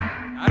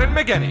Sharon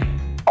McGinney.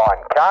 On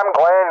Cam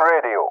Glen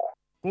Radio.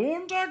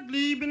 Kontakt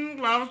lieben,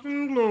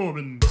 glauben,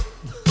 globen.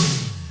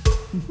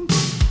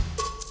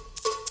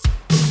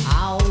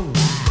 Alright.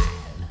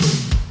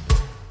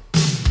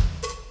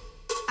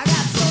 I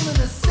got something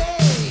to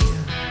say.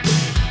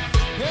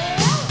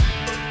 Yeah.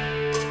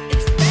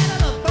 It's better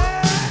to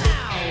burn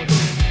out.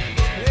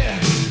 Yeah.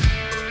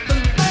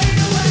 Than fade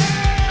away.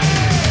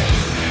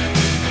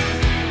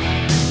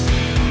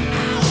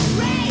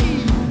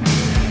 Outrage.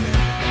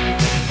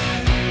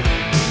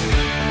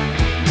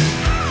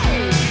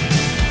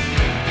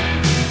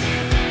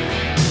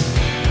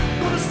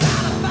 Gonna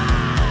start a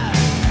fire.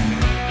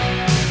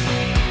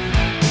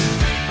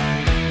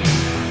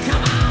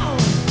 Come on,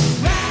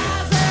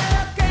 rise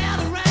up,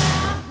 gather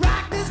round,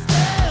 rock this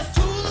place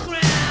to the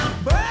ground,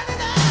 burn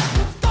it up,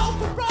 go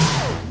for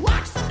broke,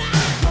 watch the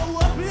night go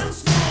up in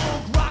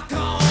smoke, rock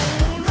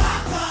on,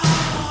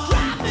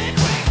 drive me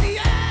crazy,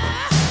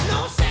 yeah. No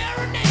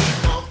serenade,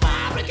 no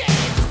fire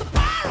brigade, just a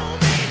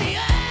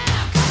pyromania.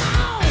 Come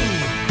on,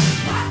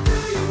 what do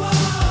you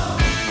want?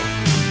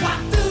 What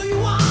do you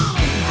want?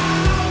 I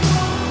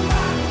want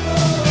rock and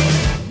roll.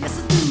 Yes,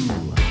 I do.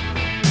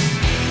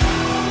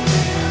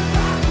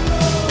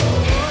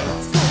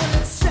 Let's go,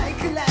 let's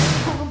shake it like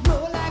we're gonna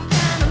blow like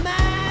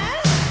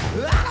dynamite.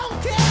 I don't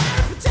care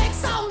if it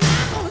takes all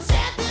night, gonna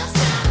set this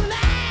town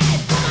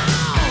alight. Come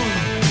on,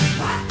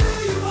 what do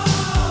you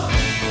want?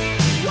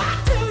 What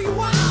do you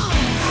want?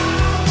 I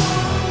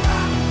want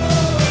rock and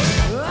roll.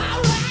 All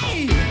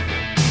right.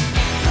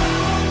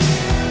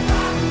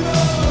 Rock and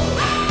roll.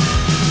 Rock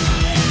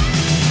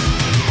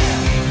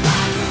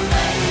the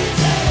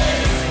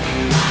ages,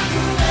 rock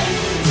the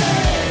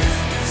ages,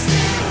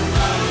 still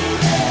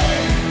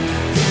loaded,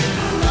 keep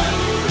it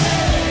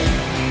loaded.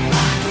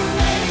 Rock the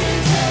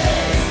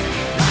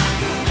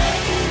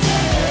ages,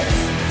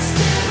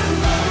 still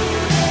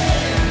loaded,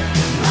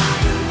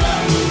 rock and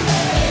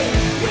loaded.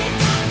 We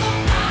got the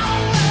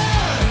power,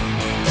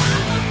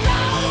 got the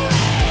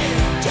glory.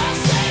 Just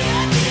say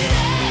you need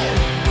it,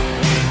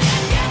 and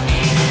then you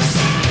need it.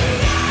 Say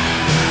yeah,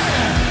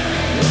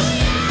 ooh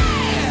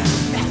yeah.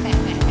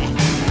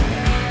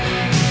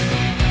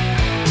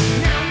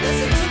 Now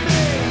listen to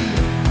me.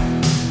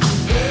 I'm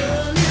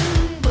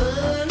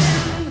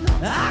burning,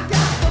 I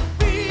got the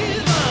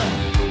fever.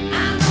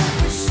 I know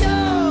for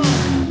sure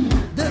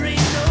there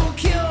ain't no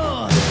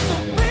cure. So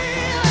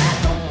feel it,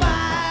 don't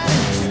fight.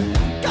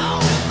 Go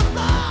with the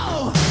flow.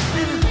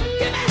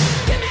 Give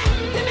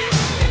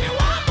me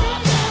one more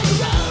for the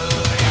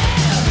road.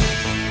 Yeah.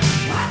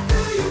 What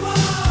do you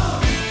want?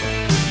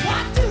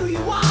 What do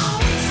you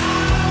want? I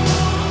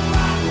want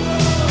rock and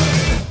roll.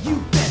 You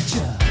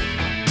betcha.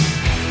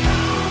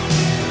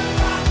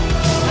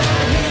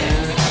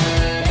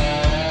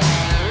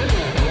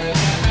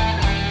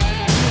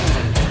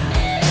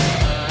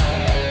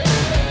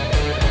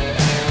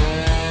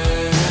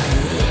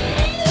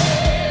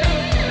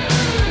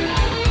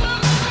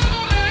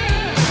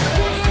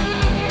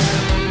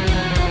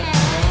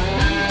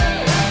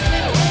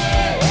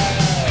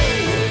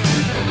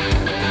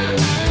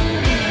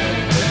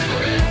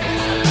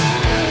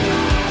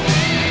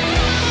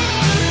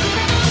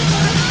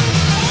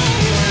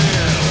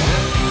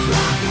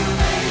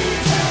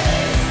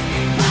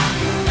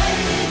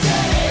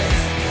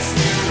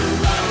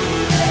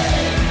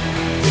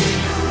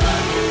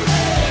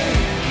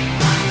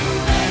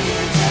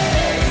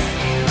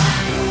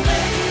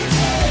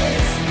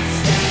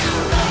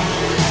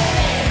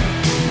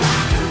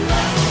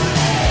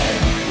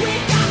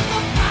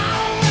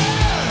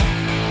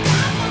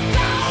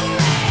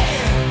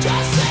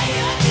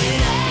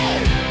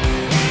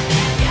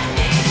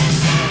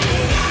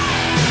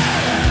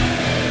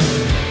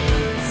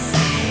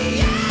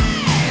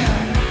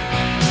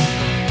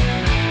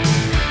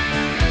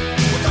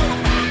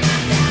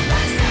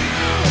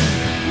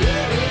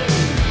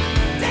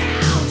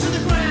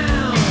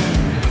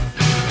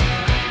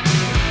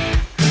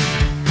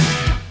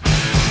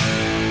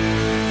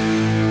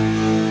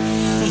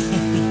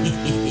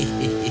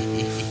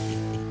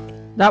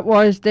 That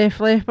was Def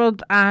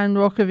Leppard and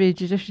Rock of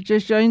Ages. If you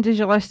just joined us,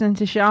 you're listening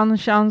to Sharon and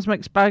Sharon's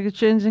Mixed Bag of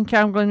Tunes in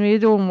Camglen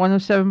Radio on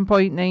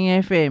 107.9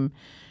 FM.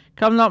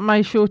 Coming up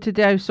my show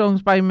today, I have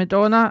songs by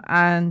Madonna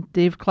and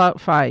Dave Clark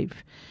 5.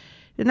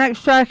 The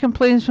next track I'm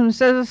playing is from the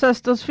Scissor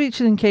Sisters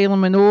featuring Kylie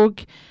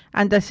Minogue,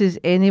 and this is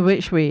Any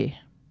Which Way.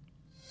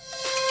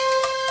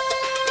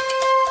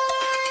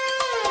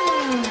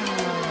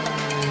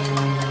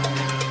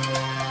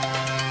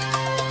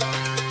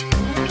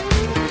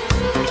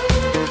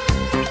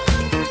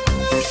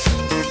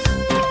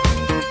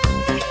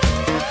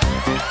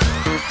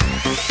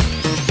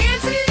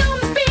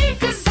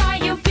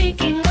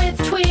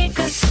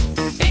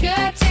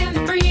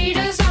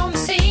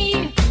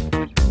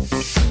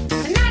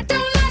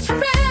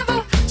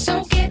 Forever,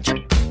 so get your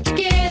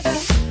together.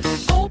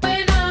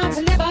 Open arms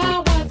and never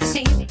want to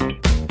see.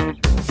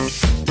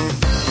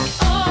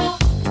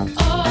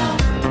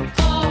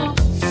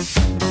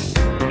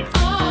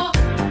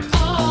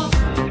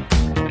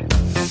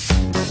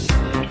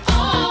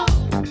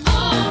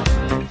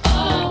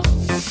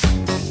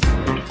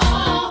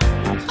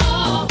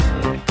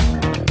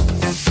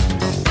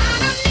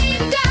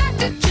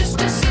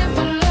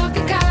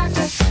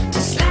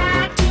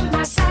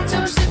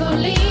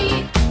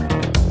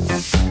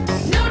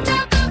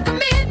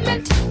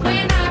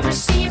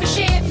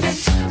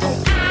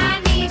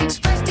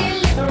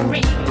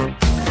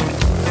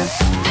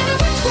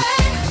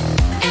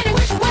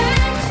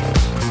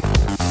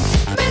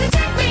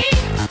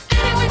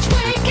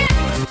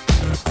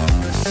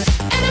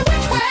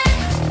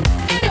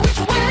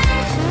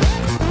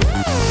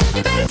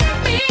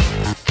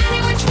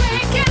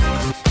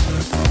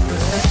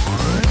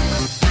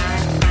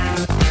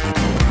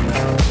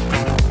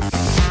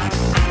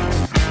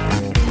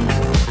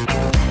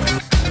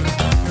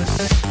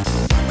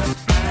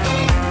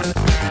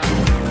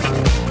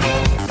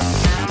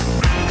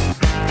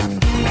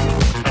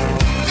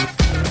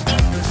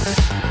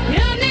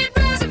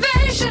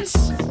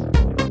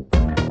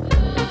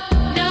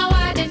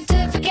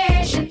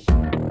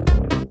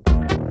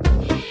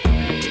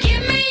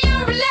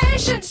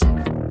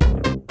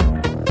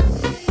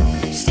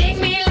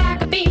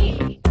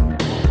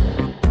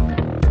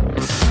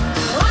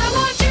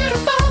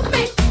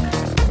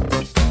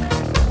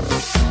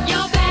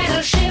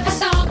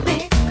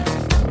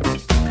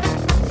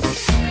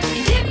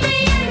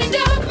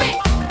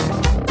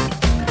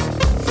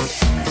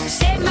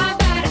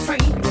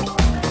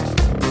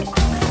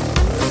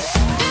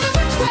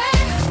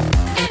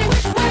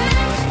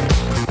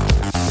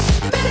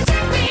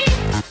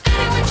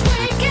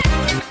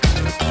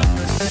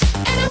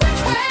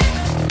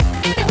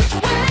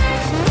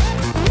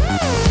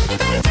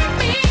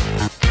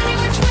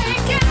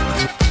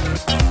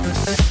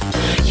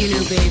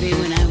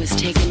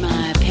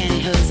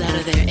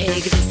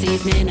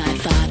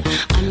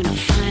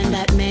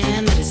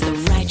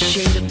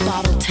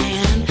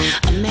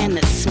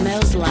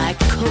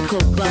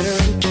 cocoa butter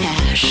and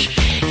cash.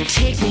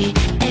 Take me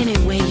any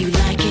way you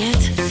like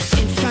it.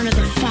 In front of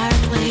the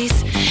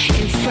fireplace,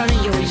 in front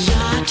of your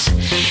yacht,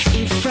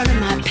 in front of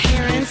my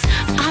parents.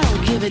 I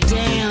don't give a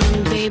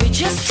damn, baby.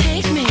 Just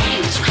take me.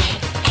 Any which way,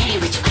 any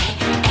which way,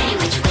 any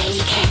which way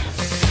you can.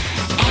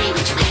 Any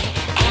which way,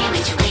 any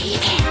which way you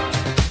can.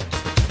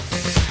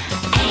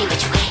 Any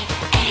which way,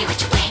 any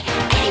which way,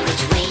 any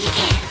which way you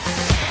can.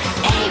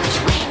 Any which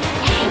way,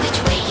 any which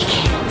way you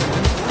can.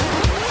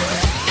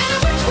 Any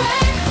which way,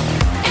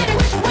 any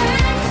which way.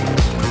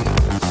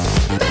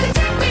 You better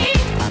take me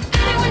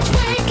any which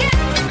way you can.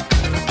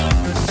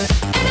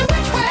 Any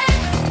which way,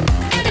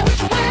 any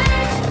which way.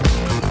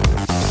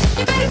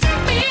 You better take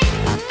me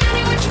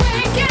any which way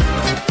you can.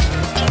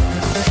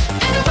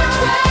 Any which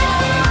way,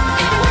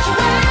 any which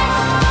way.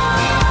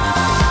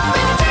 You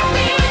better take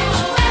me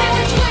any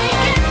which way you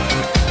can.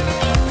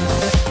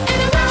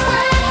 Any which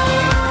way,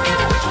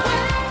 any which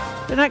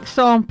way. The next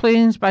song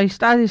playing is by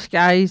Starry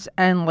Skies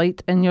and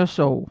Light in Your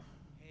Soul.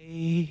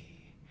 Hey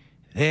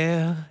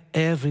there,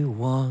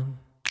 everyone.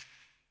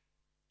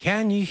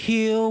 Can you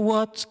hear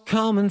what's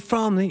coming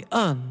from the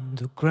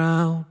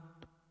underground?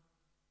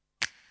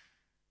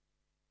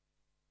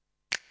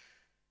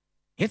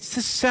 It's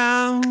the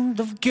sound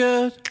of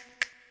good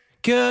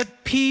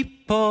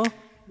people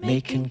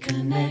making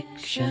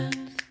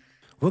connections.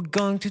 We're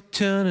going to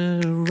turn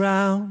it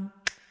around.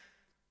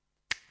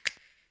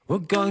 We're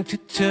going to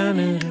turn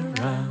it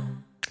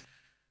around.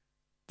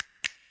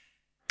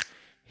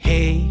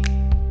 Hey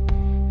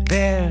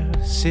there,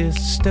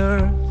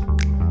 sisters.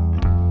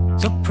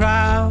 So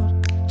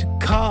proud to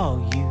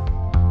call you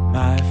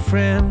my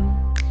friend.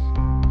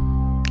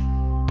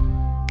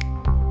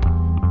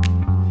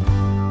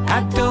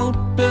 I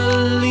don't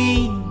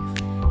believe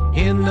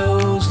in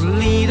those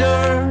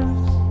leaders,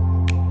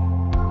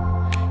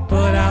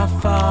 but I'll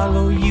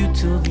follow you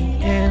till the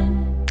end.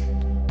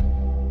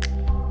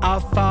 I'll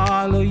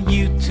follow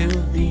you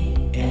till the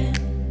end.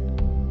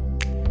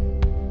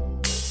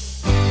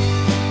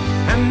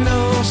 I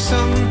know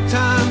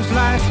sometimes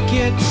life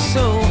gets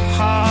so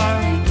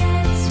hard.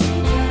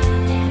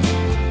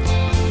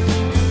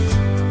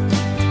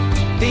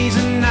 Days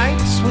and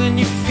nights when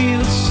you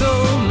feel so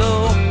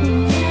low.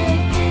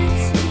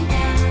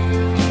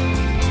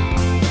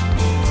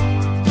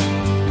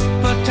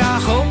 But I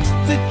hope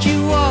that you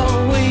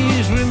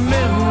always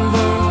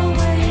remember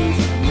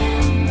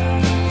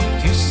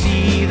to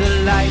see the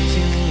light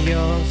in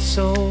your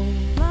soul.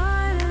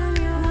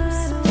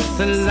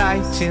 The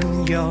light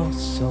in your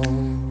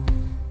soul.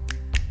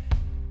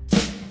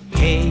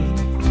 Hey,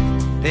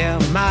 they're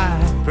my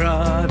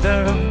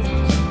brothers.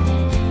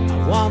 I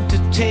want to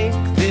take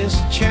this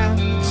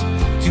chance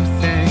to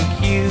thank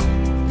you.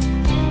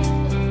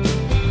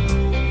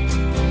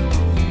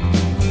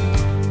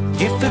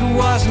 If it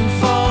wasn't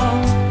for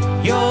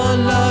your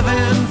love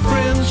and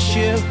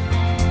friendship,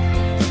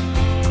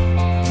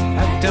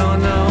 I don't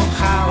know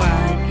how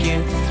I'd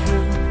get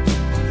through.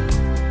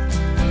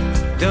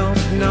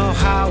 Don't know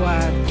how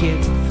I'd get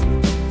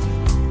through.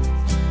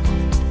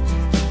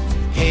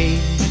 Hey,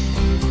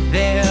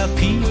 there,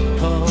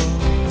 people.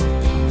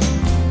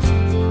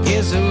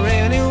 Is there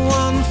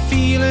anyone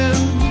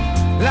feeling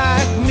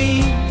like me?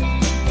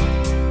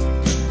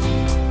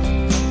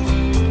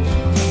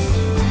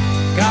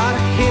 Got a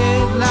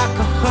head like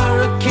a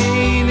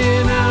hurricane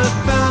in a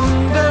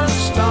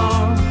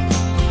thunderstorm,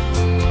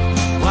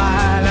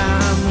 while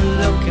I'm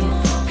looking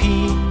for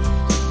peace,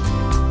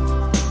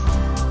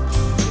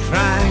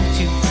 trying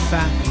to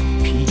find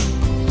peace.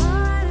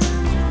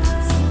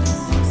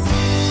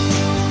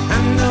 I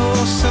know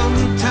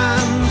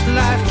sometimes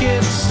life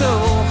gets so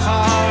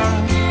hard.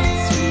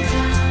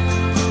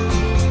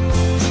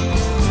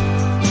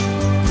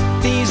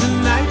 Days and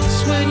nights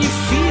when you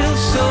feel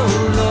so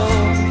low.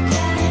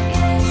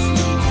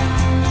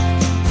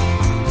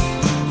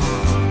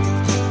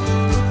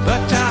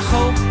 But I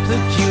hope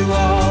that you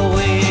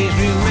always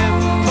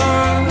remember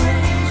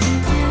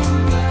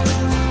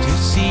to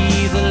see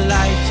the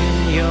light in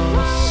your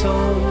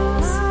soul.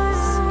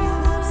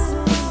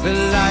 The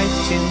light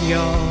in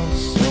your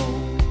soul.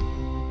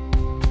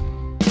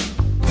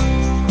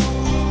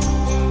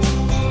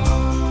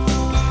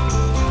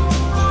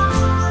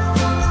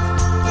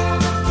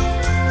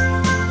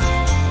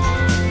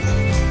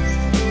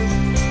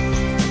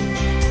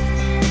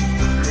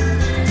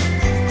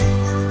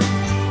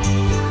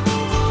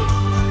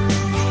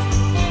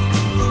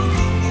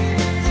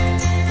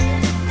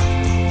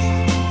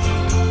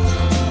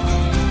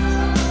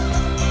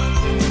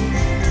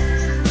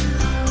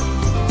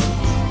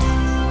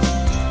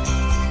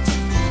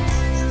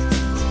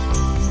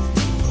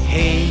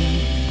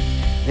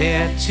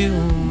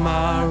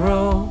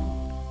 Tomorrow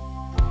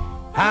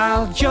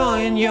I'll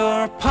join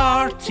your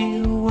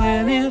party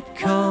when it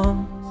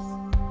comes.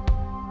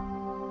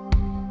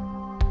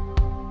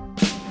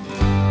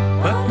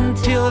 But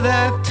until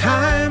that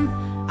time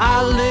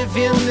I'll live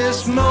in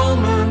this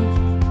moment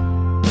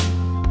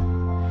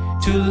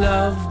to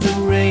love the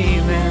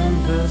rain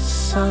and the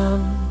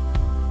sun.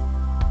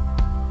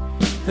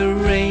 The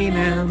rain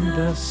and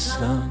the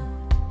sun.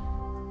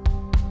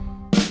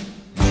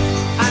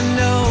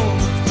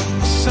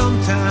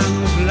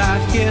 Sometimes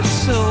life gets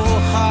so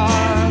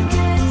hard.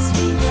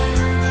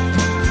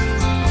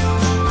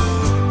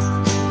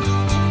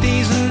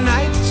 These are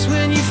nights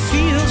when you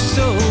feel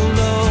so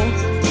low.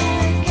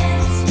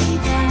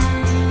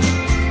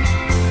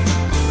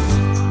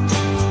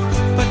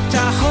 But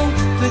I hope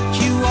that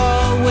you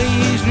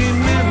always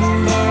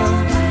remember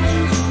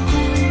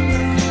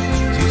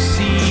to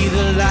see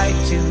the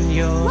light in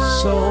your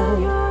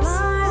soul.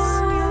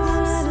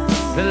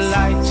 The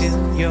light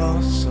in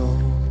your soul.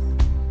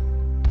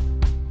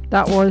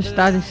 That was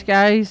Starry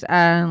Skies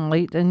and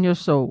Light in Your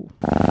Soul.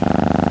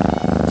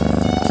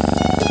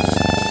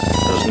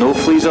 There's no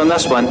fleas on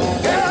this one.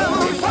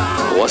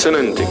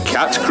 Listening to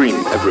Cat's Cream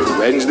every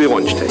Wednesday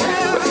lunchtime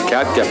with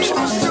Cat Gibson,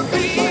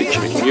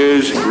 featuring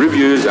news,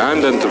 reviews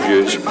and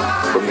interviews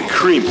from the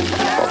cream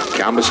of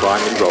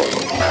Cambuslang and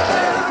Broadway.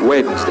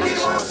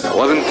 Wednesdays,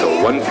 11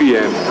 till 1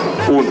 p.m.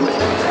 only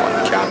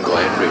on Cam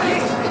Glen Radio.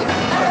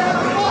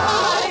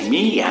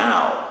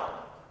 Meow.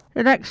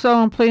 The next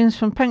song I'm playing is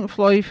from Pink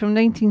Floyd from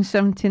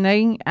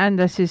 1979, and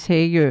this is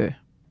Hey You.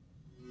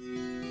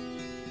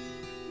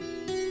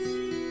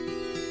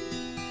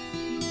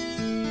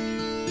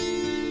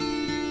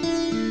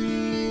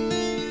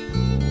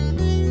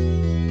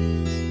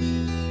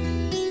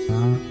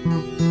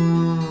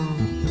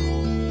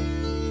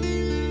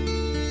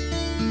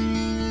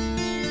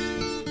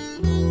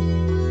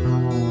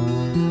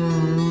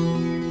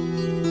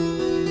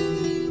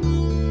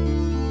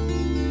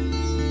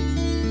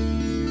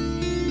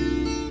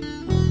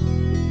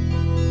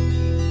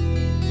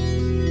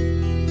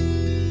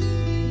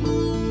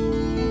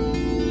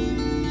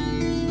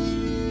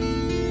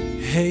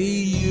 Hey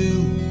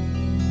you,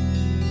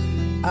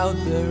 out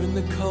there in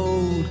the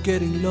cold,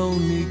 getting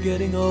lonely,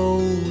 getting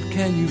old,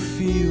 can you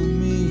feel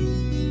me?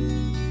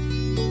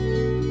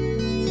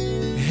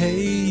 Hey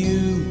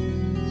you,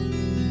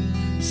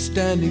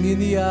 standing in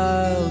the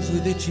aisles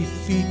with itchy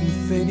feet and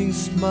fainting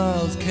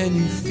smiles, can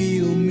you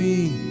feel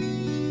me?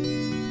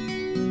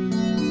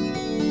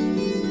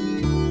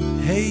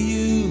 Hey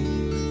you,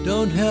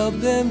 don't help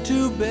them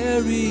to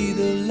bury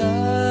the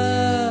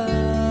light.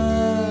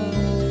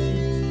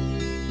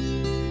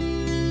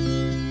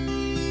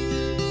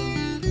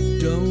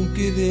 Don't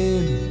give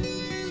in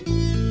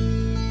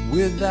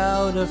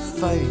without a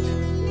fight.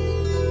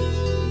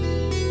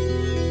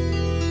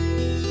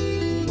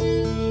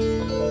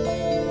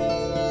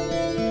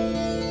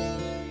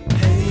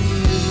 Hey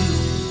you,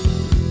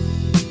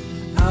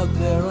 out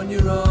there on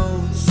your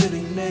own,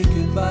 sitting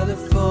naked by the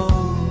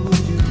phone,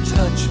 would you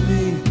touch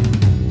me?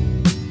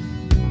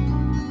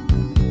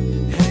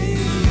 Hey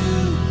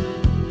you,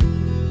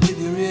 with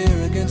your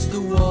ear against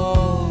the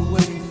wall,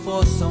 waiting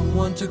for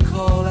someone to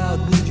call out,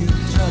 would you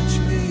touch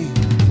me?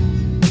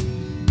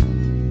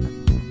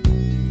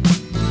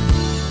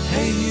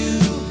 Hey you,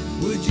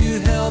 would you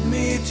help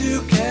me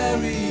to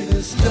carry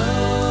the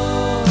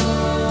stone?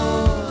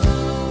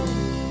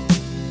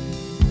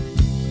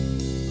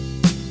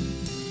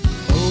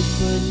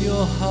 Open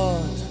your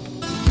heart,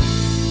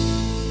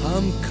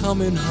 I'm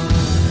coming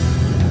home.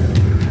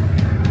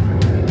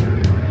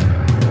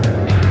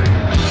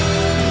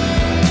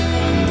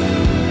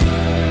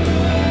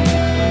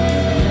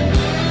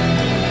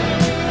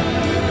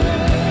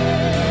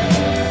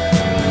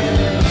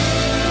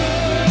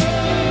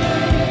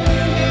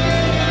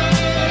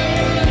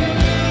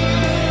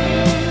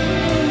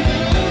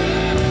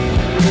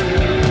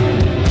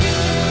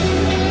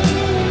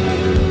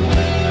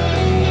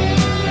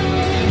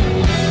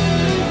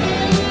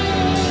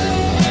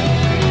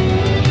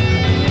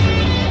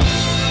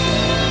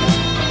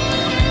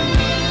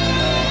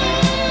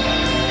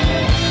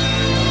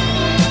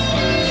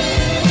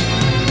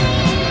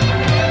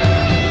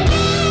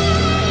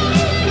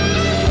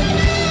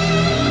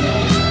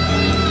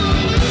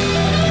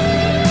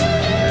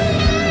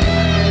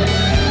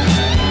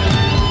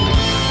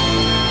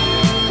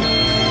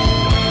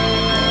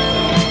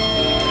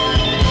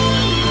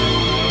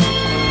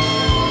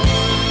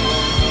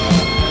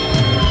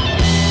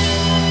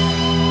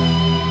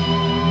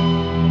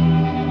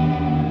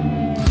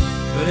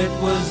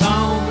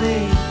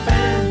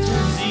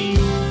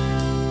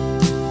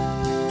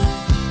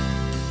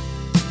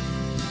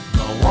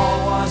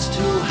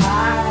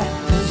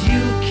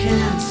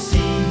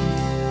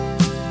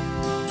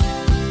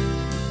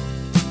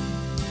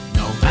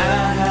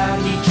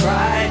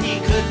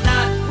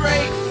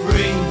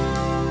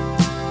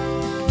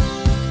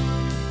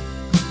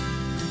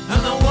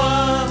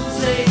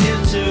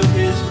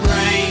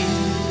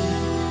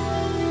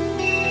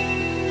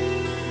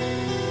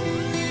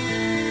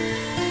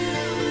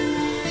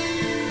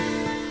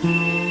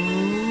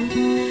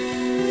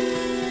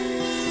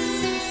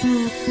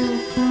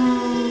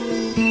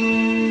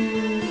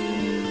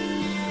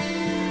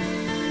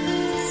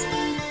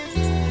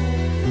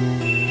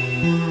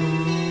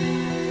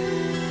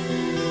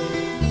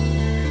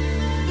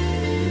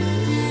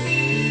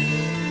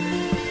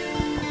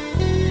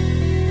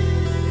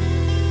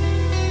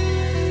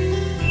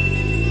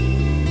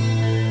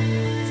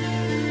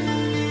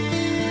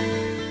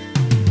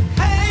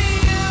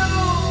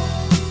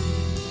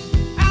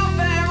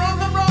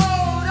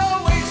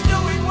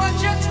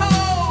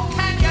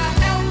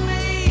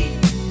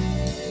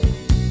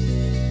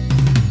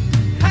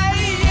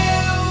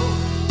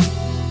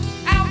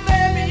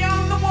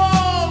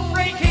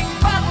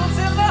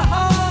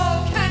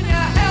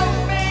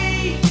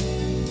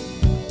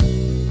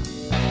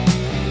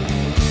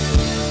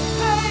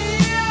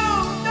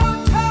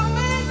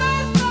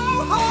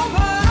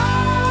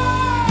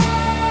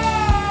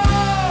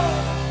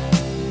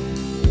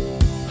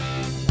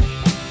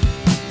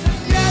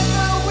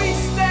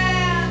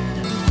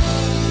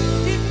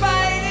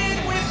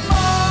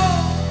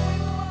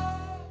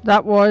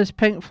 That was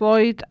Pink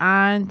Floyd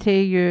and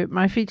Take You.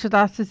 My featured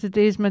artist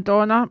today is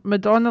Madonna.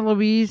 Madonna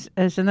Louise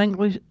is an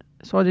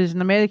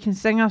American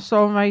singer,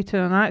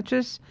 songwriter and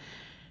actress.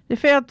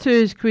 Referred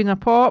to as Queen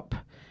of Pop,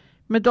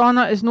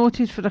 Madonna is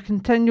noted for a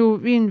continual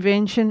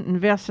reinvention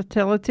and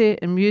versatility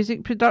in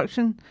music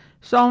production,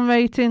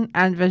 songwriting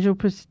and visual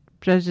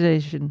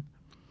presentation.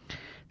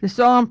 The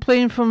song I'm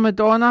playing from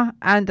Madonna,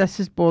 and this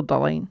is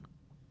Borderline.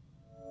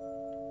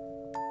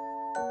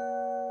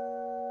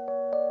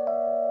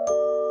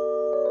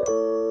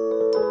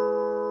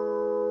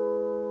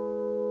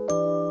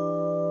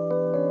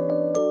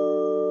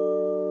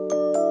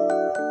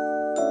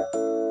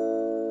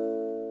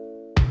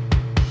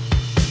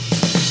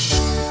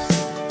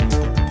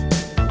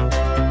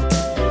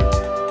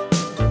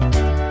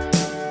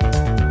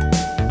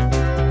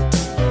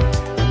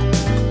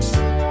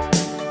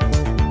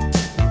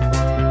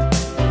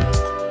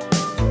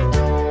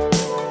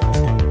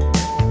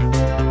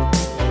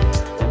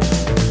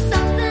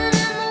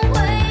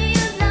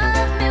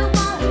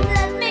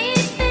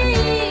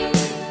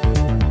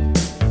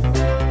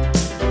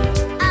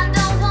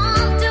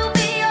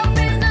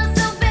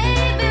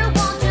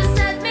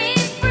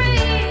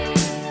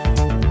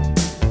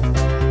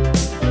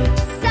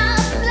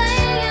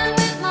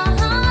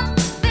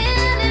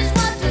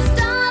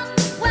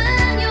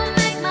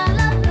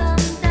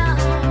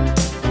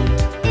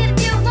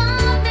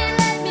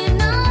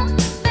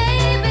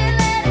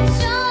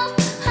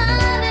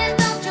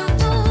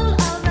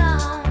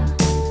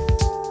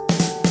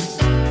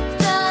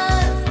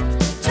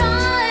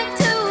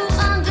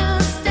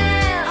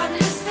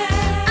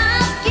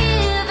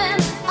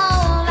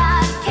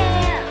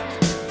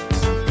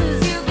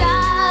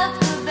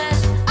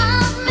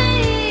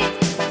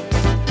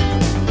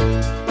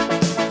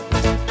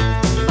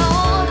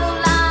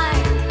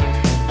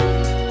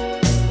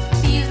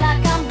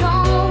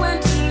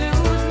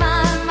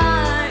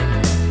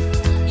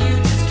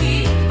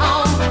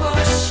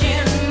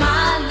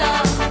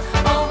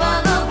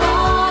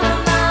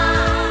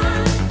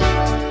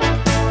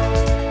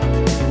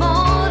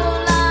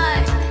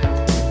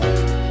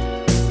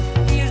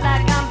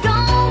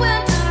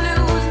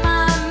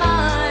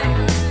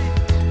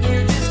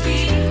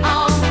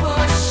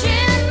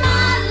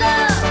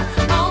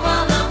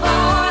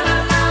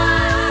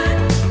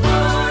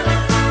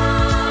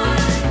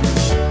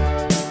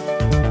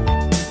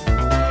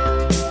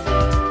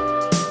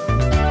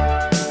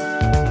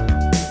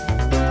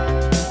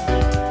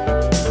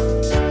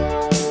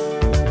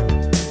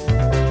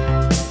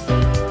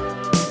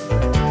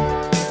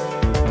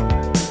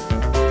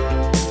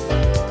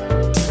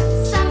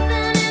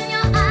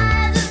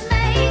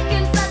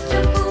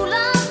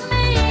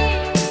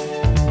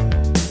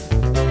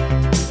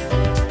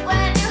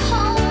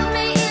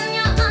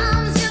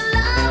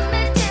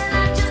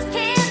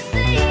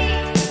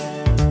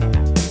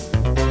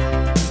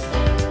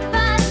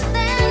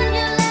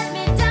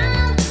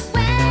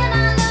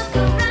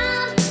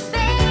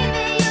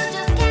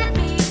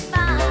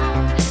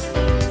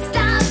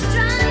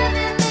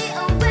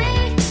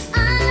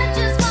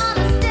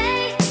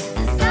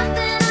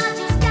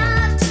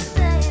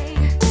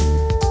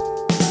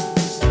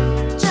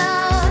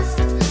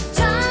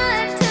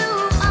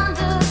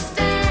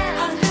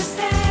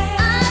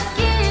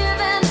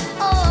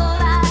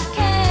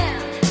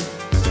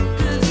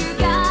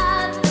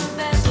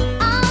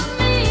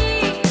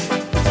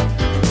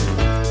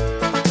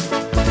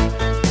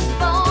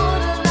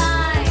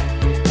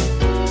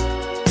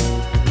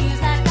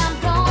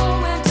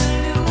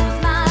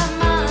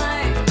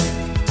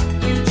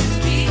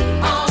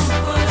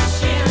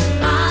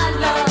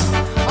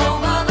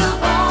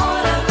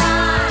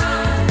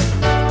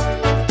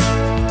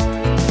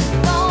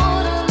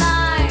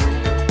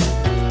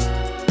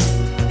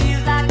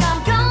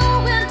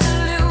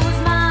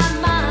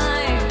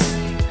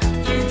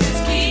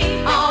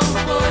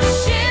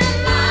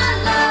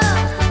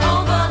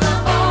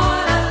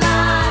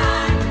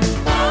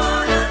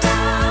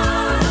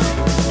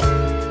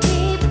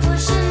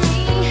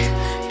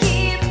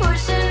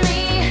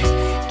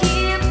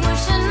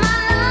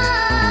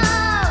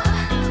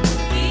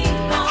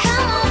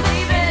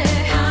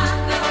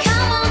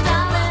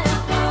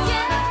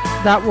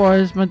 That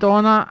was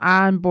Madonna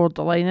and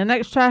Borderline. The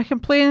next track I'm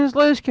playing is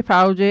Lewis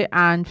Capaldi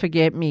and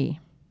Forget Me.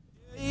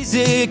 Days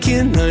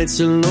aching,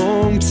 nights are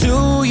long,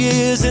 2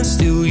 years and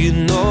still you're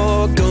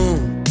not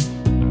gone.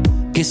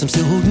 Guess I'm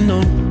still holding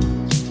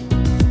on.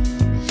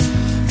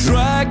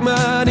 Drag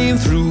my name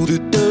through the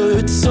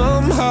dirt,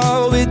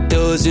 somehow it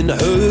doesn't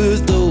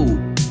hurt though.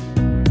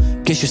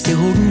 Guess you're still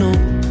holding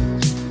on.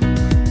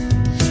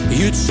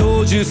 You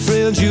told your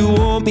friends you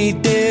want me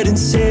dead and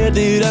said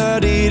that I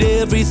did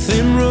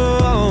everything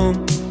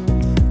wrong.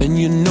 And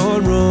you're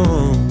not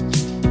wrong.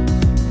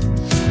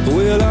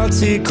 Well, I'll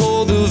take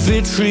all the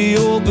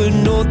vitriol, but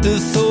not the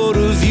thought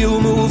of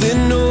you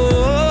moving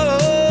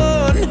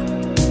on.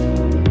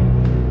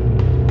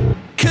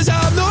 'Cause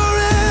I'm not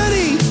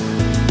ready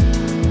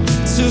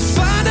to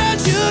find out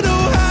you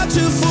know how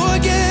to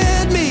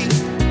forget me.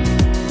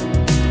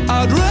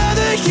 I'd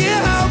rather hear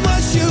how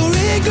much you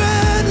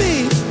regret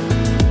me.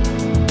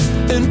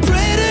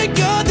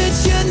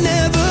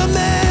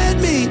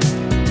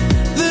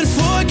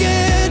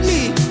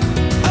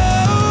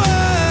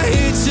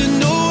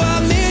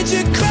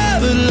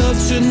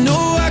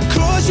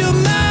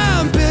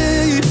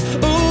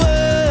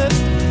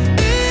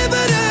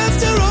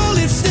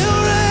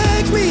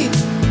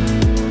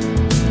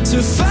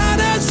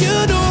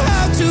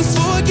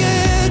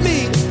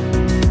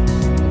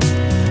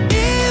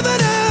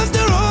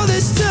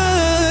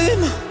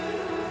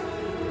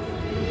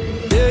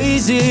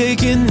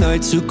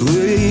 nights are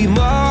grey,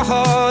 my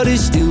heart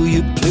is still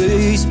your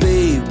place,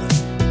 babe.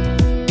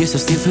 Guess I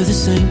still feel the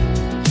same.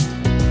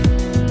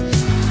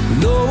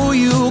 No,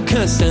 you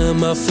can't stand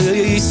my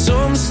face.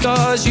 Some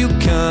scars you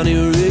can't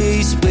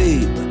erase,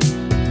 babe.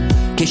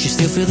 Guess you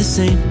still feel the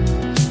same.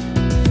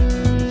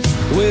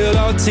 Well,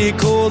 I'll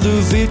take all the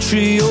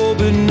vitriol,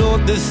 but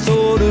not the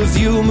thought of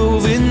you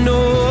moving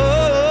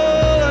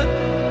on.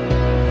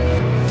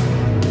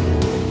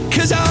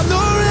 'Cause I'm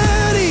not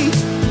ready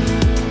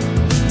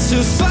to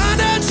find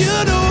out you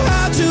know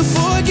how to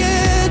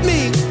forget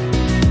me.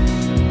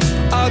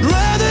 I'd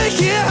rather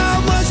hear how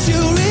much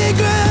you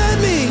regret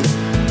me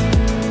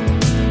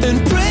and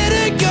pray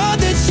to God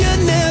that you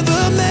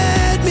never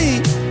met me,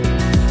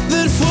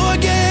 then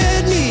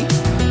forget me.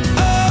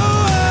 Oh,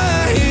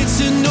 I hate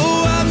to know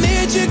I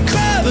made you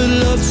cry, but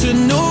love to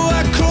know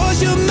I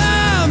crossed your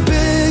mind,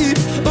 babe.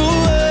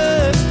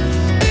 Oh,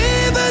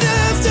 even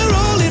after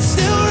all, it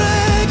still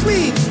wrecks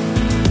me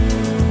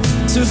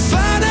to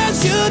find out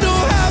you know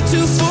how to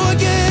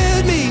forget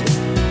me.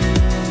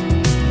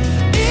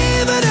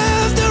 Even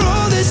after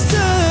all this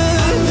time,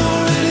 I'm not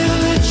ready to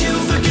let you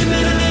forgive me,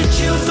 to let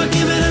you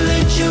forgive me, to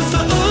let you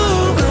for.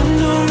 Oh, I'm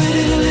not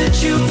ready to let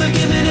you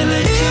forgive me, to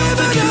let you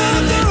forgive me,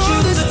 to let you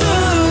for.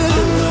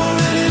 I'm not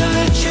ready to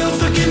let you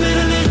forgive me,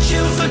 to let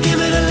you forgive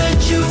me, to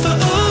let you for.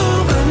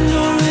 Oh, I'm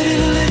not ready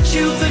to let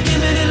you forgive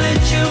me, to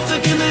let you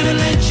forgive me, to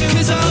let you.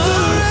 'Cause I'm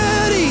not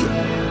ready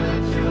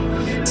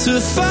to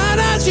find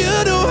out you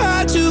know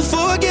how to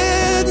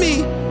forget me.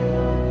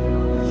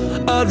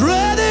 I'd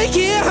rather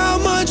hear how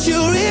much you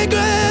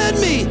regret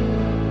me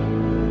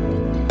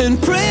and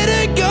pray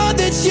to God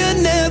that you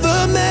never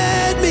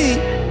met me,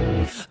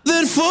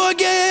 then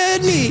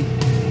forget me.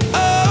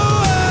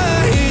 Oh,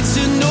 I hate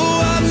to know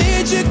I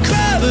made you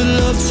cry, but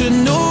love to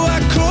know I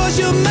crossed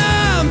your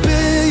mind,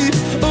 babe.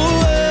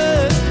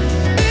 Oh,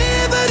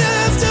 even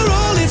after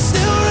all, it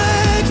still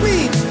wrecks me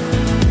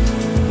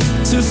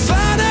to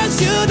find out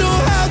you know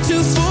how to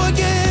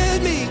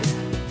forget me.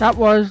 That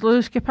was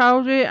Lewis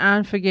Capaldi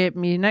and Forget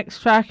Me.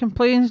 Next track in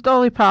playing's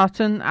Dolly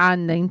Parton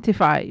and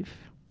 95.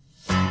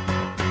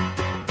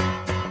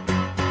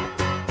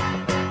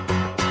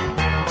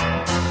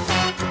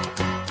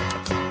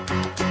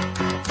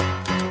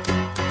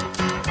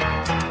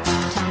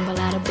 Tumble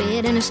out of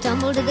bed and I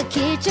stumble to the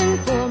kitchen,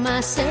 pour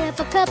myself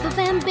a cup of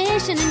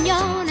ambition and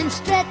yawn and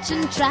stretch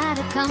and try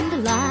to come to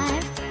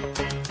life.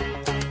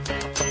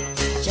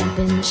 Jump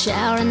in the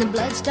shower and the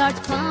blood starts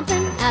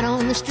pumping. Out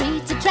on the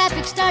streets the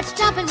traffic starts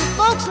jumping with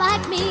folks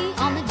like me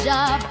on the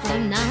job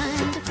from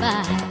 9 to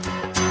 5.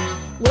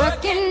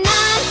 Working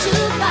 9 to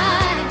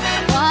 5,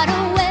 what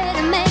a way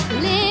to make a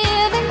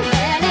living.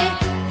 Barely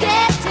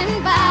getting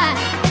by,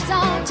 it's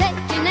all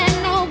taking and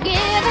no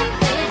giving.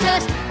 They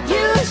just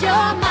use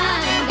your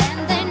mind and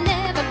they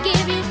never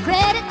give you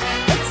credit.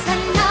 It's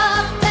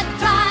enough to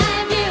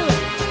drive you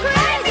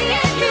crazy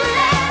if you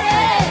let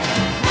it.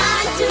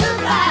 9 to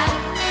 5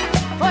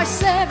 for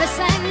service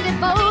and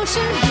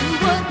devotion. You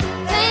would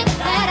think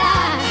that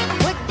I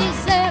would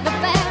deserve a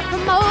fair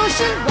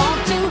promotion.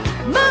 Want to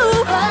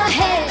move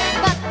ahead,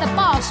 but the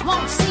boss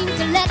won't seem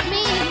to let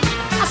me.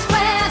 I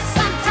swear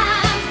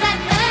sometimes that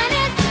man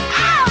is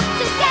out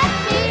to get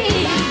me.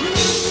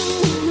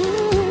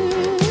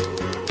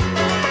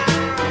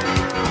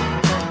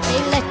 They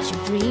let you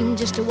dream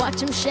just to watch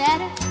him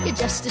shatter. You're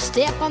just a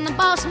step on the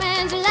boss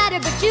man's ladder,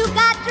 but you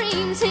got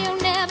dreams he'll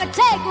never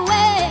take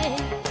away.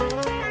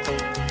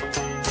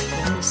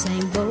 In the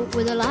same boat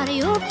with a lot of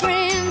your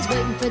friends,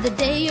 waiting for the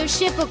day your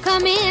ship will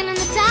come in and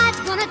the tide's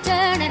gonna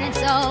turn and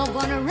it's all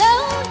gonna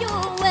roll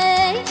your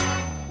way.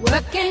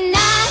 Working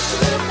 9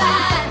 to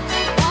 5,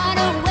 what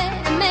a way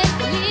to make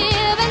a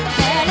living.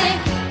 Barely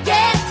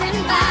getting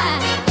by,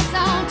 it's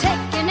all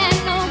taking and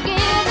no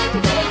giving.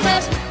 They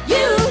just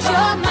use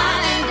your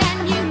mind and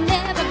you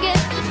never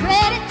get the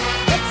credit.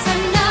 It's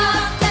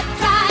enough to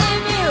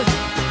drive you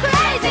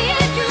crazy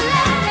if you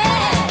let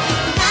it.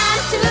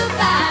 9 to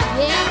 5,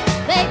 yeah,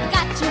 they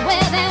got you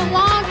where they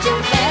want you.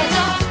 There's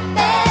a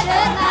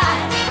better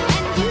life,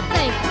 and you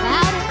think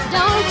about it,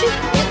 don't you?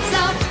 It's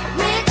a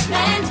rich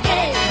man.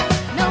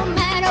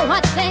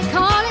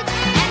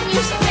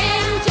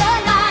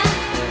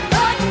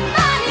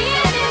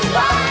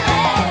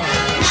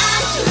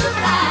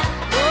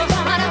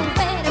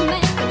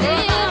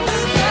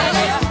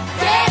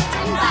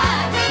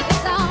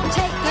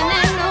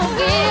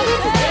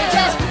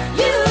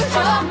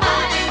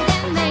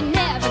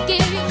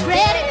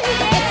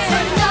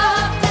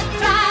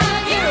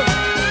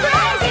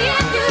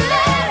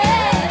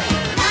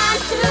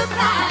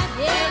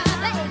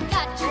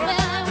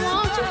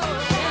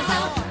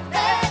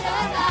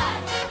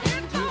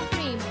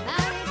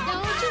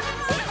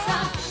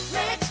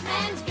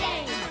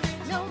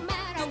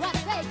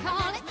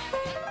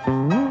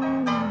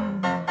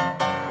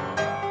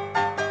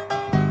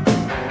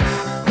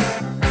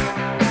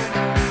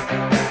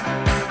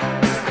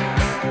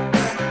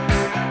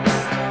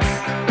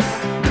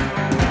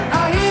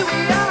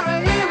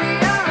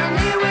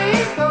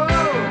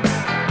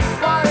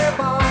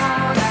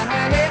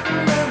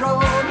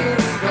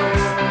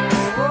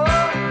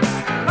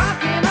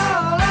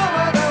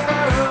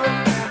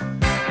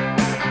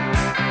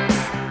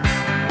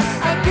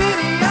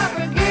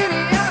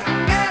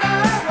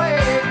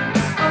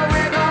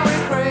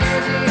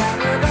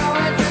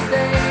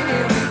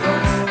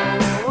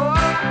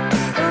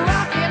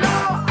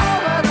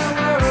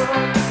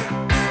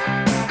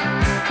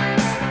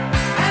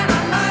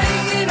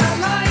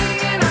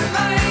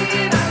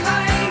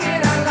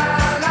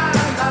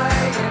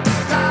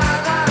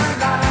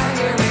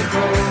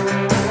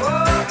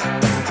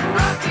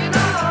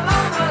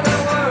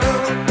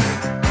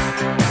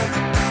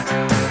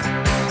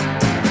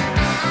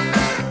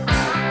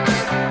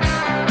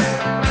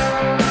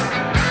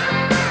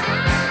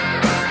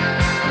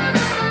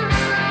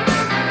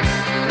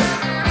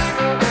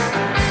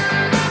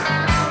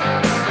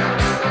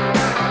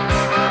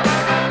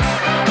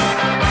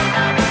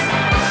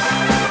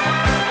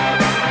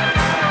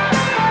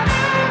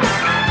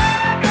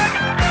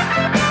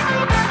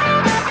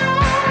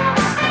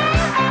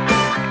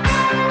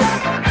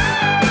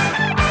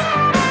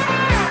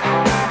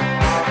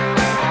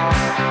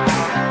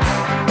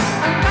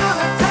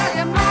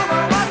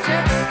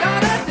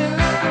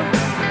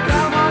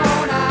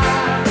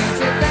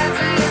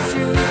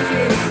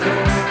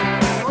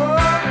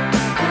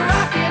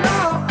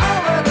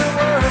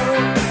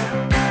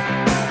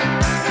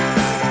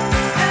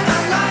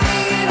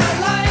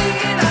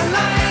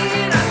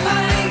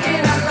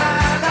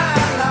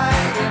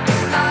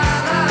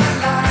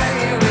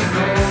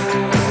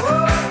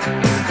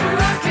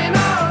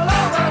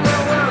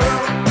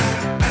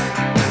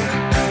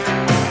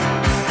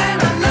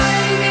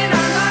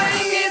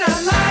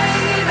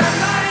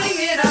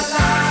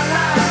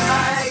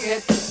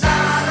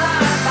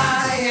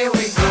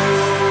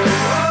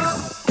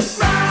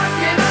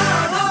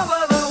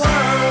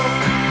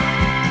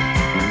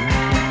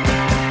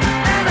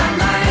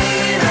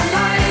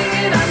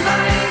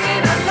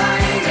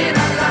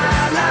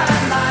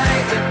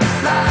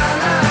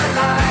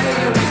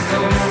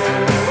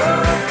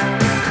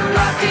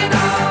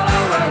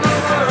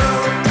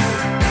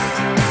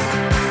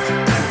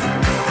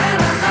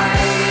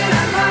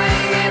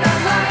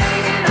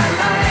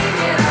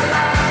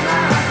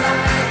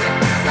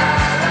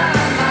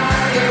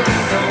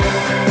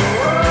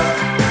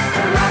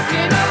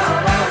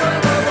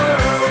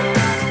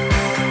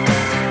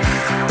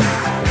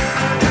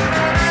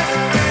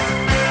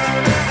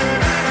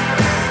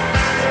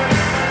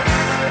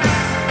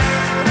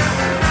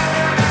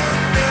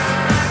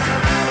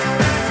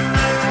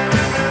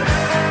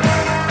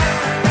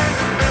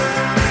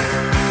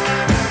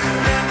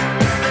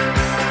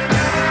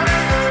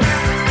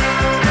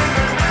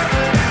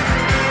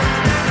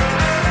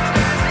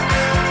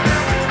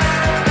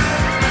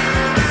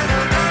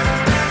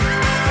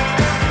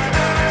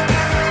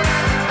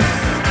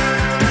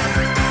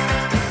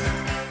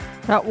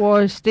 That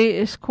was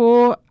Status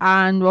Quo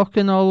and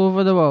Rockin' All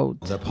Over the World.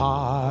 The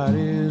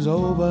party's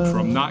over.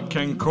 From Nat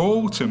King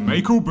Cole to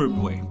Michael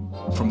Bublé.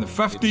 From the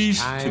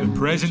 50s to the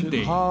present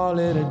day.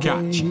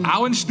 Catch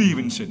Alan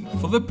Stevenson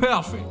for the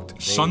perfect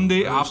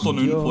Sunday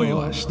afternoon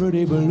playlist.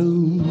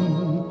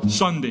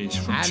 Sundays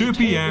from 2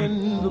 p.m.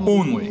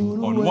 only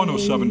on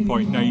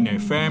 107.9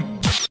 FM.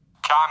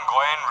 Cam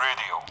Glen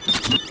Radio.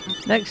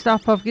 Next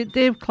up, I've got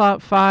Dave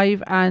Clark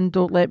 5 and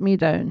Don't Let Me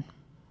Down.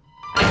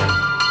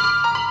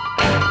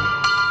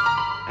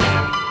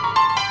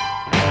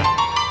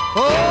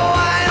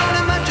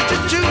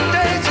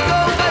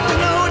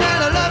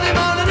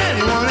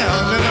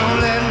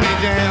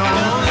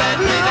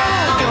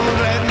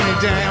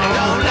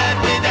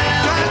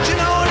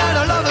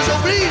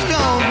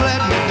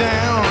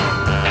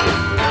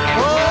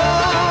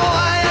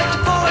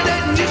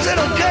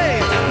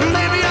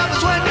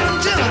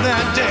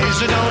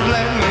 So don't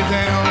let me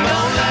down.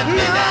 Don't let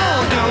me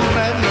down. Don't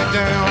let me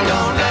down.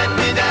 Don't let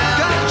me down.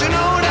 'Cause you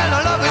know that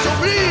I love you, so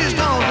please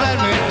don't let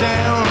me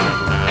down.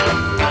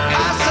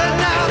 I said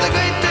now the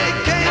great day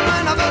came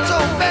and I felt so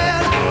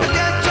bad. I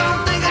kept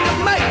on thinking to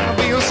make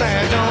me feel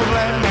sad. Don't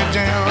let me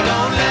down.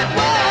 Don't let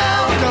me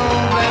down.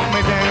 Don't let me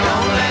down.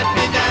 Don't let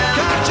me down.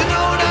 'Cause you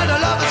know that I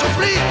love you, so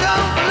please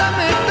don't let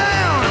me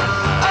down.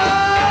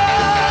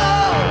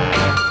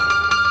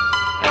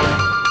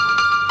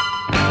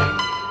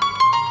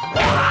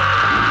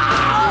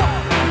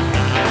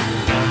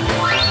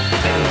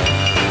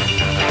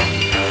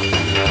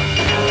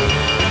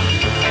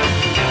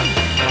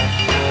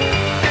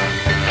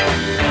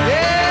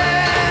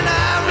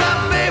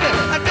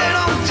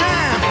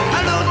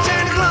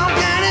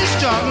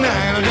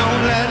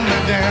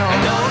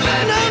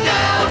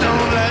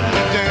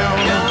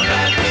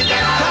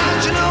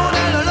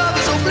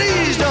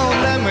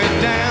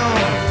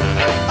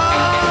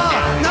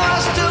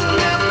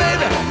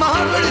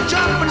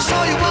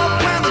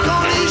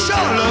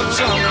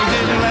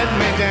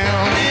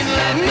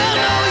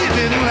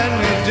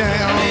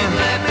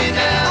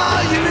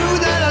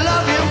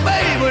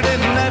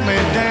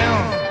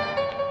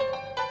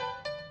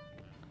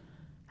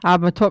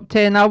 My top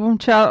 10 album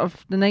chart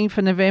of the 9th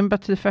of November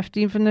to the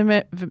 15th of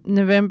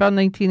November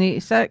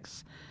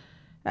 1986.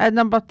 At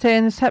number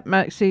 10 is Hit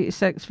Mix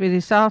 86,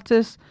 Various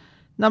Artists.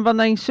 Number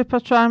 9,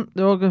 Supertramp,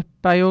 the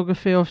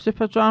autobiography of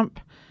Supertramp.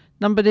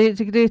 Number 8 is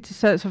the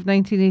Greatest Hits of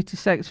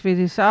 1986,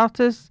 Various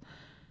Artists.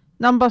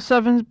 Number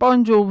 7 is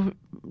Bon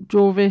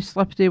Jovi,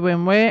 Slippery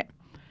When Wet.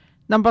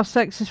 Number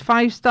 6 is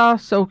 5 Star,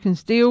 Silk and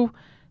Steel.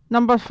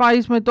 Number 5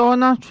 is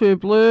Madonna, True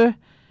Blue.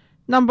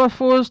 Number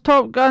 4 is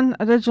Top Gun,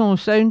 original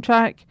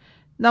soundtrack.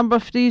 Number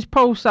 3 is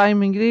Paul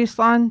Simon,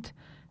 Graceland.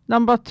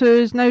 Number 2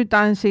 is Now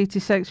Dance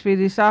 86,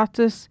 Various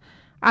Artists.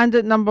 And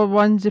at number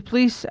 1 is The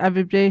Police,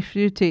 Every Breath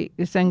You Take,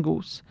 the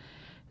singles.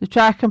 The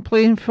track I'm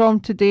playing from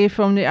today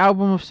from the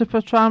album of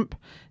Supertramp,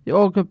 the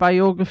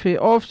autobiography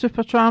of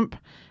Supertramp,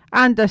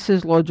 and this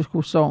is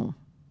Logical Song.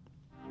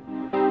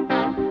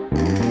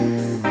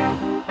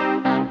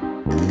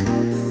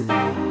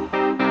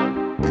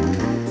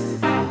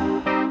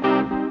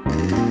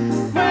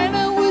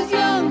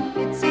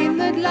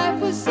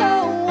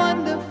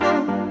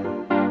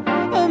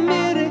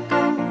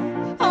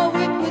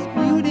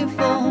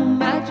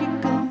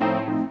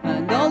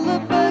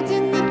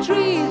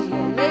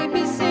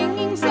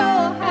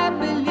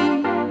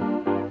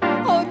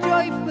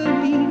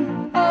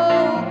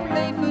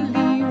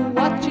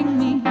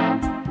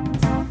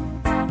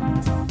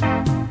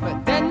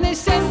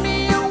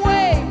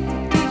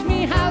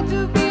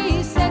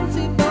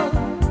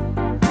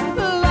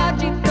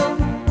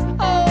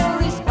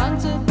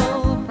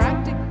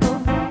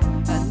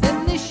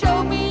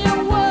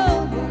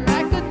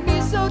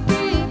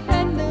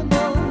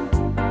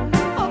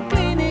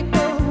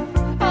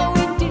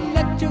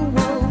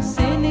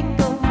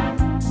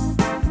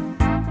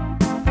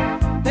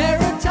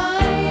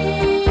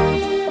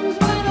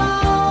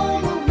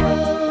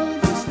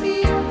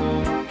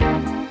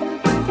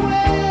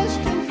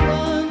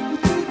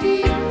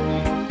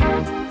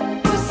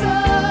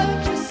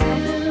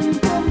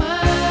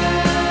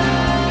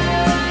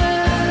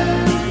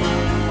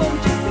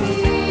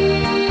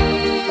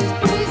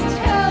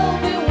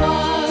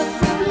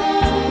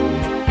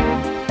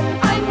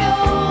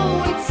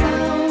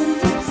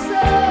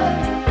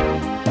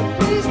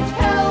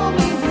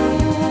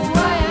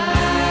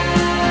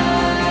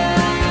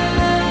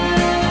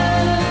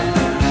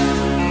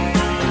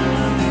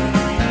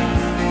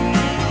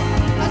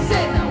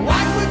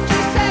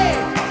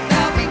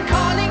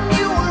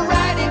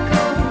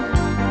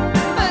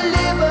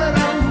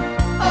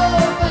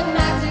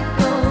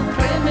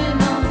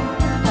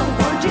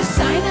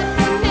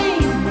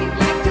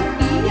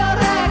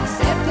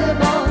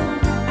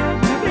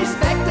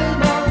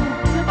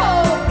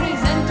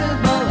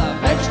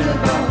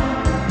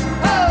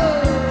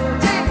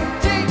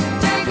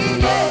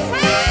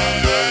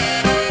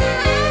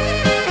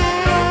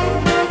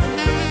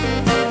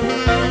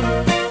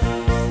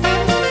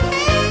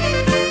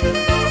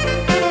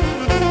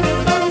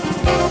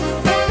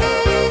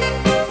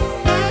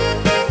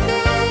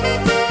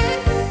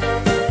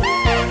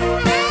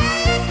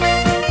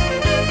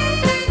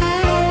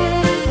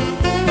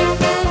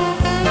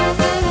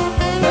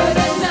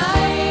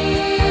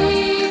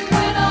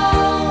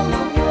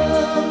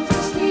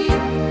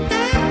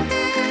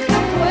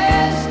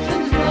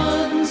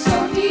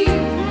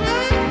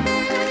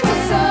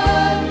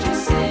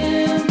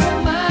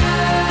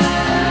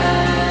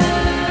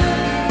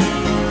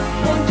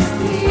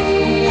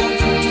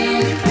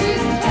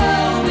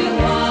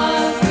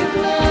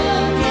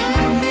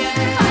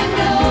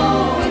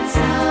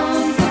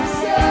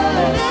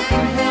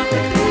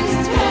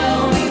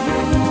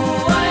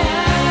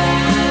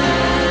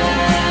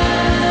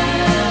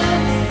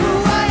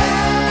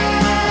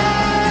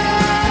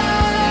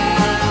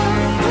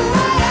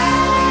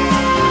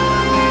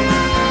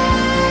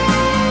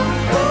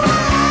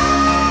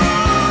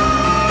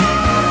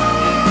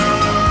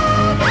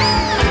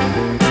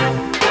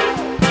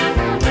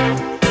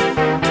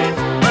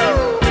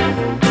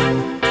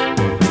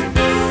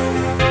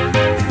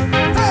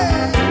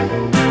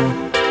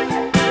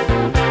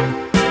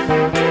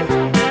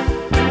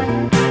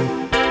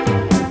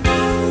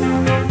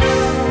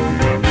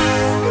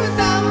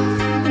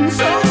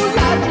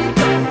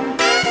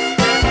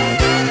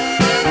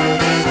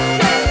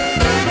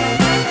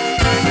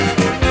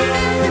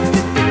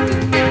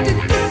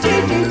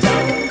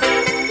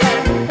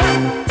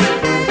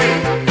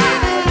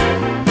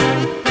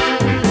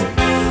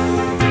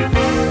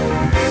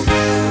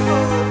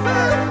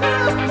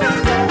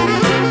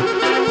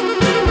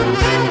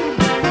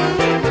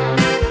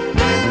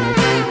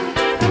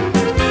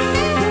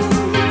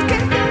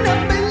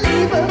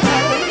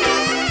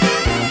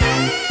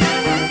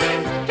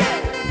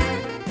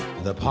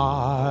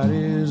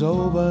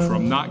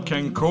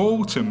 King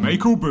Cole to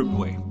Michael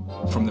Bublé.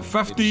 From the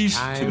 50s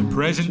to the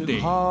present day.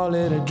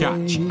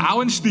 Catch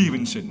Alan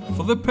Stevenson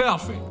for the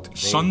perfect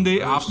Sunday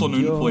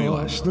afternoon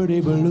playlist.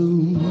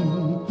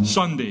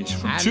 Sundays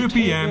from 2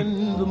 p.m.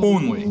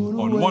 only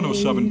on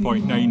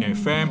 107.9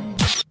 FM.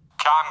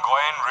 Cam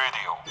Glen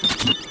Radio.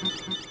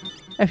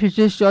 If you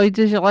just joined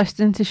us, you're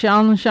listening to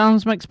Sharon and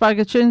Sharon's Mixed Bag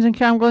of Tunes in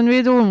Cam Glen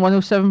Radio on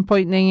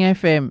 107.9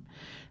 FM.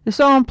 The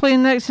song I'm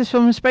playing next is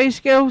from the Spice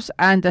Girls,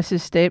 and this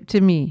is Step to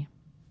Me.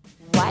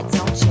 Why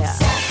don't you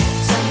step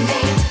to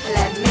me?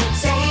 Let me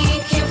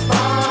take you for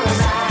a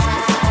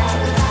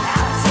ride.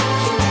 I'll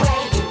take you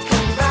where you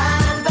can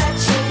run, but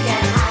you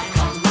can hide.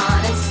 Come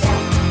on and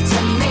step to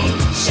me.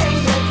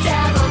 Shame the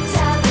devil,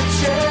 tell the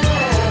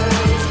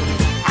truth.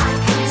 I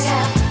can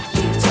tell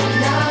you don't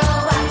know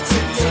what to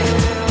do.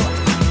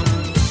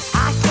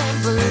 I can't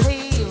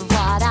believe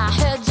what I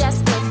heard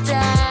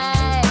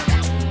yesterday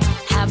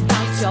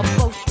about your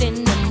boasting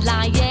and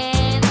lying.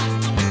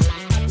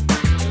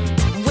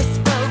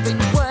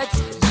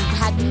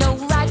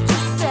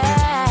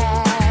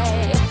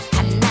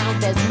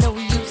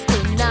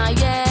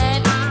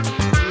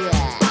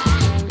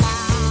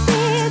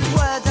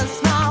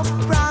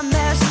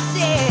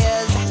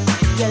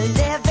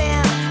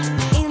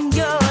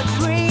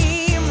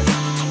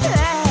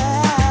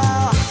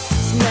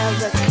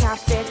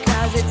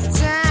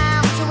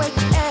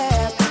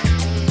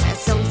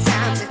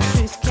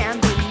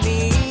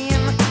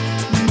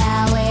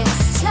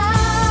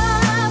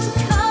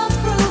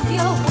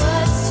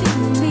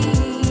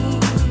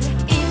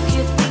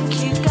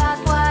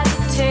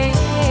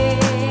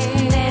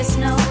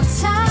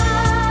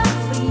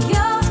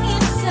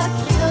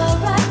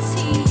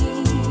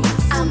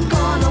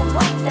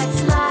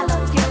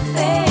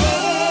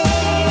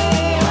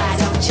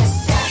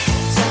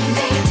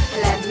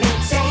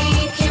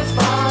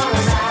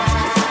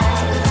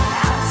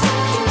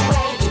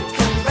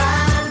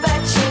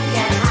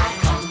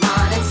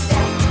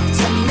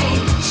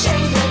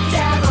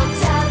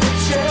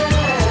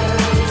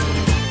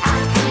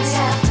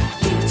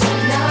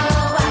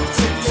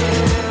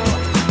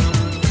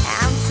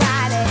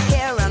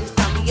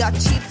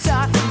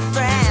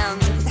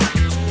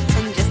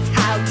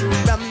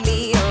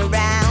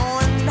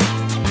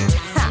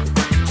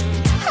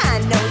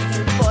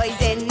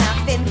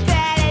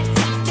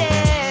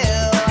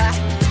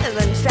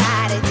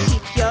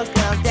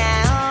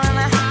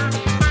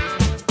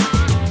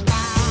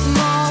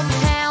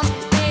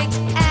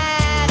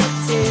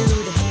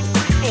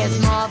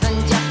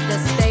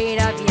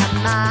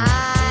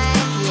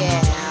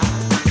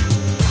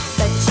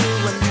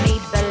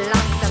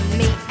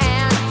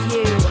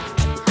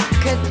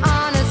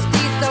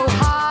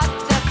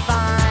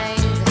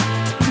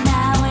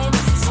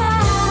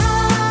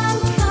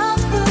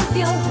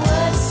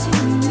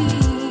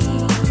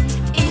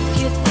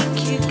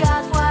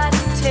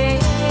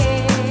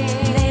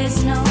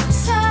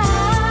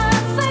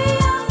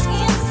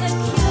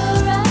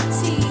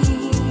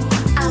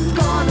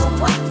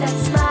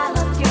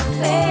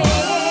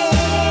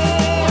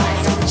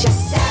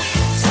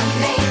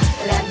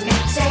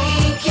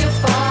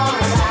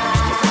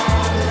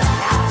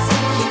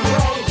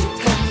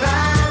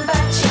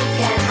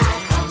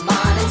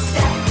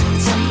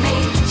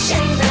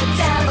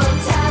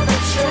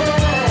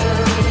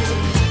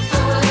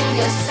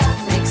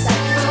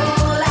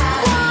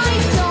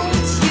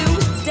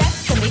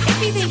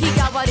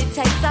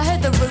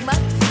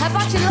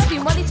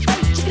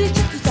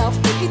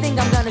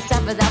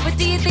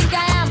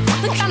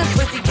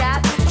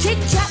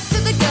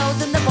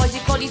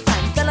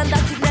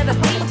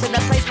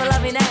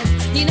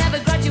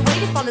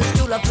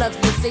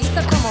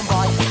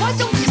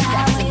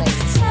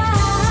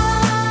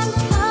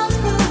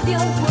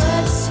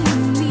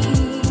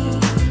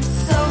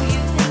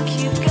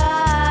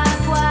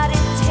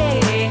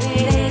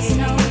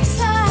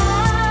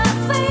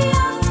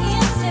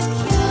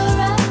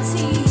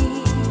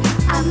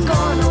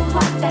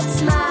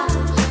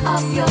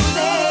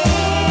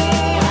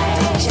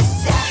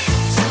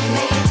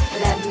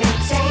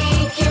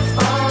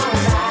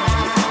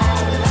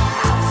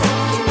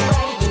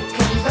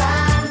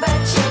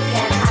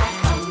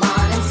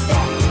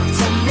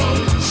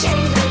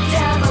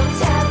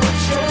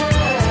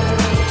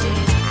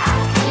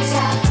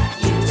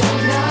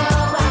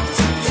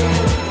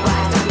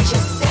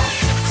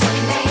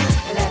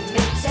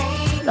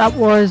 That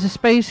was the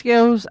Spice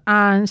Girls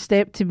and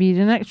Step to Me.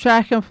 The next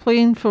track I'm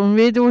playing from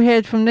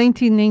Radiohead from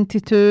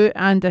 1992,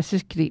 and this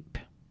is Creep.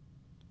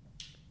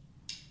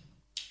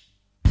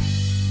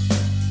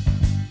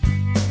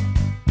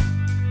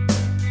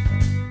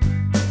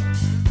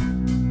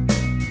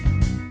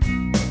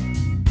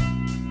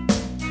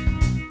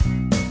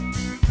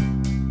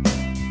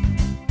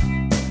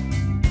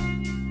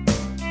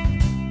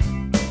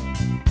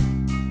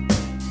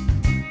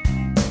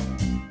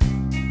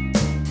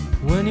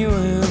 When you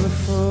were here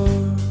before,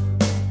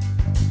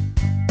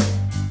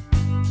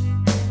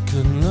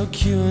 couldn't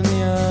look you in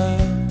the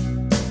eye.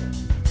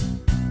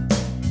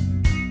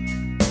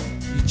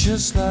 You're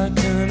just like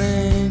an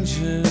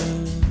angel,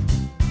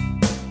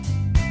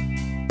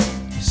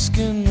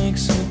 skin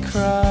makes me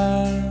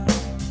cry.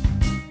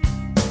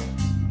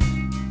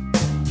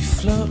 You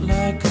float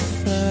like a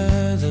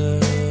feather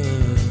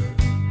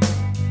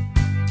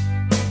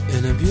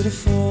in a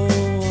beautiful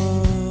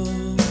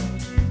world.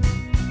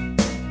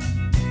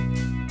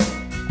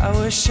 I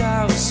wish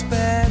I was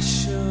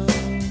special.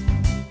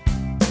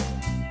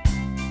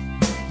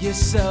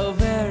 You're so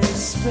very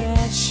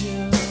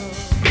special.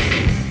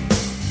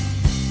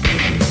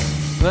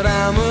 But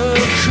I'm a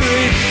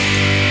creep.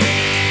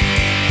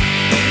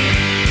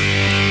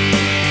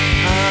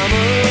 I'm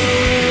a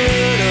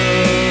widow.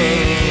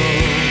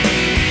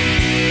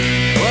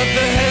 What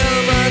the hell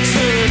am I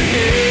doing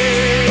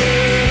here?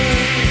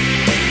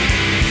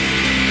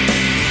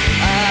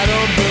 I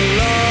don't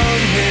belong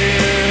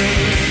here.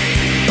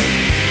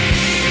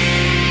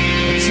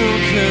 I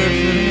don't care if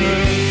it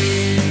hurts.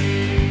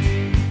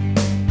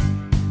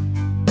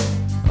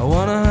 I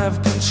wanna have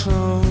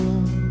control.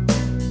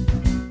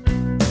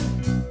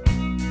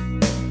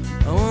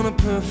 I want a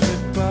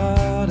perfect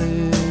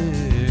body.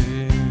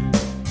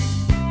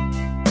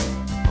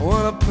 I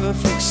want a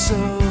perfect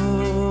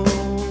soul.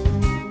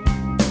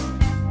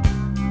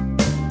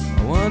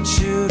 I want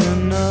you to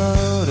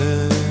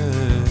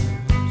notice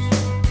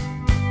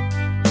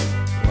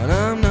when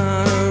I'm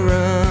not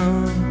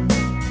around.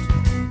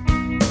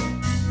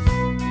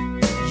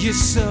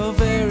 You're so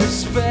very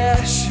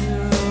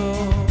special.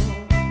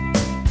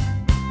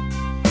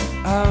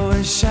 I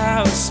wish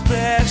I was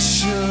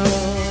special.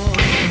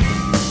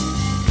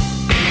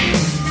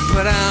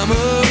 But I'm a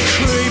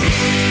creep.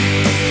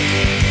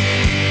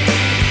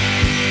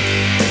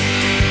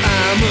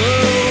 I'm a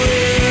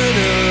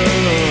widow.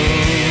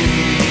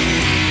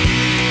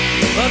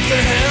 What the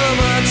hell am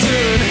I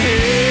doing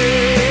here?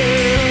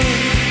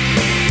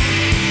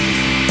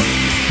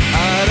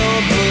 I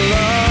don't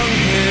belong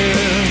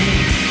here.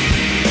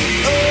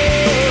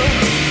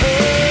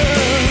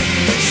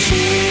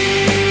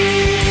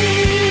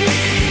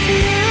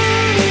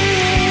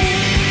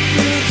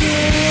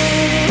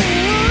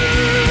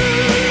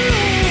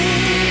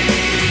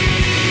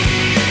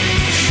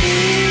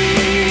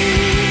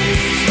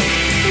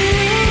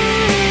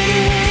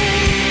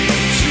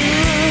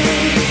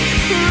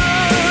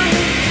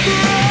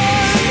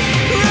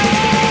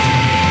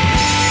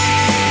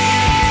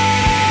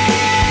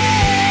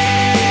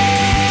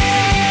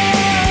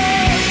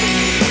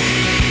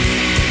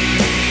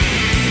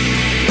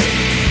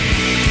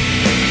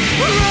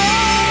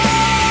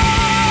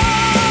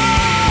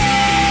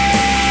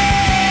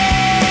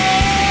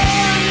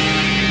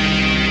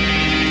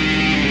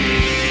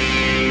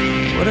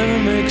 Whatever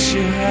makes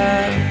you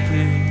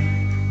happy,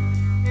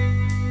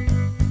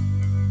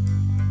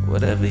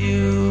 whatever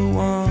you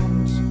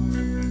want.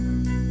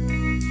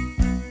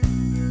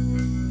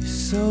 You're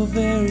so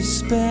very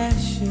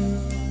special.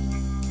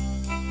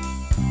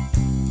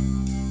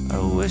 I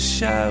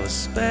wish I was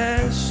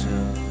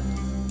special,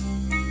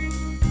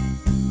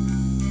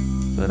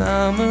 but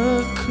I'm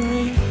a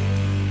creep.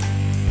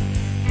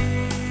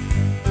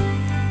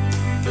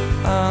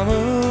 I'm a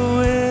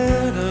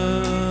widow.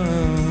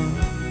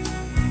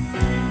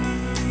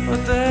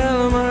 What the hell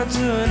am I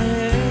doing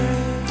here?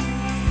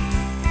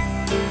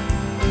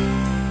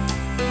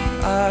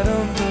 I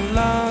don't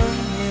belong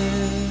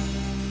here.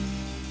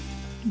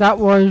 That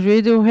was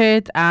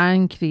Radiohead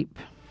and Creep.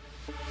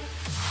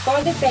 For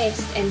the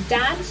best in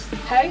dance,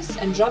 house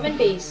and drum and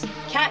bass,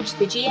 catch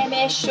the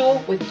GMS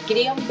show with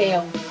Graham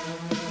Bell.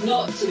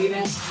 Not to be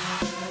missed.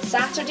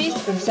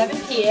 Saturdays from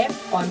 7pm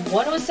on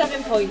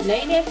 107.9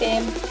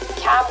 FM,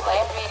 Cam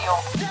Glen Radio.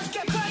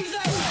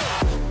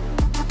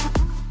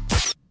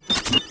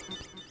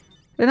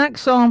 The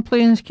next song I'm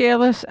playing is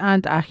Careless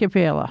and a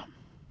cappella.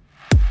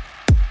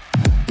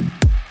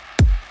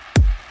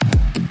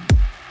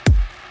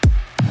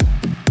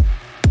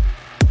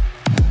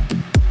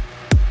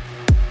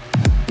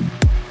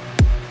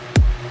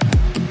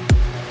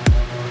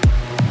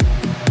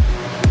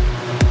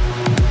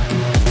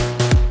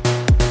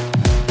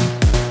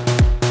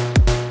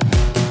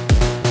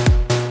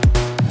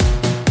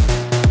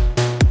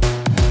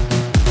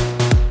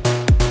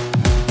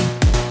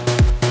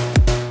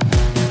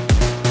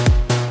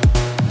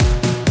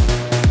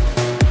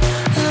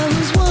 I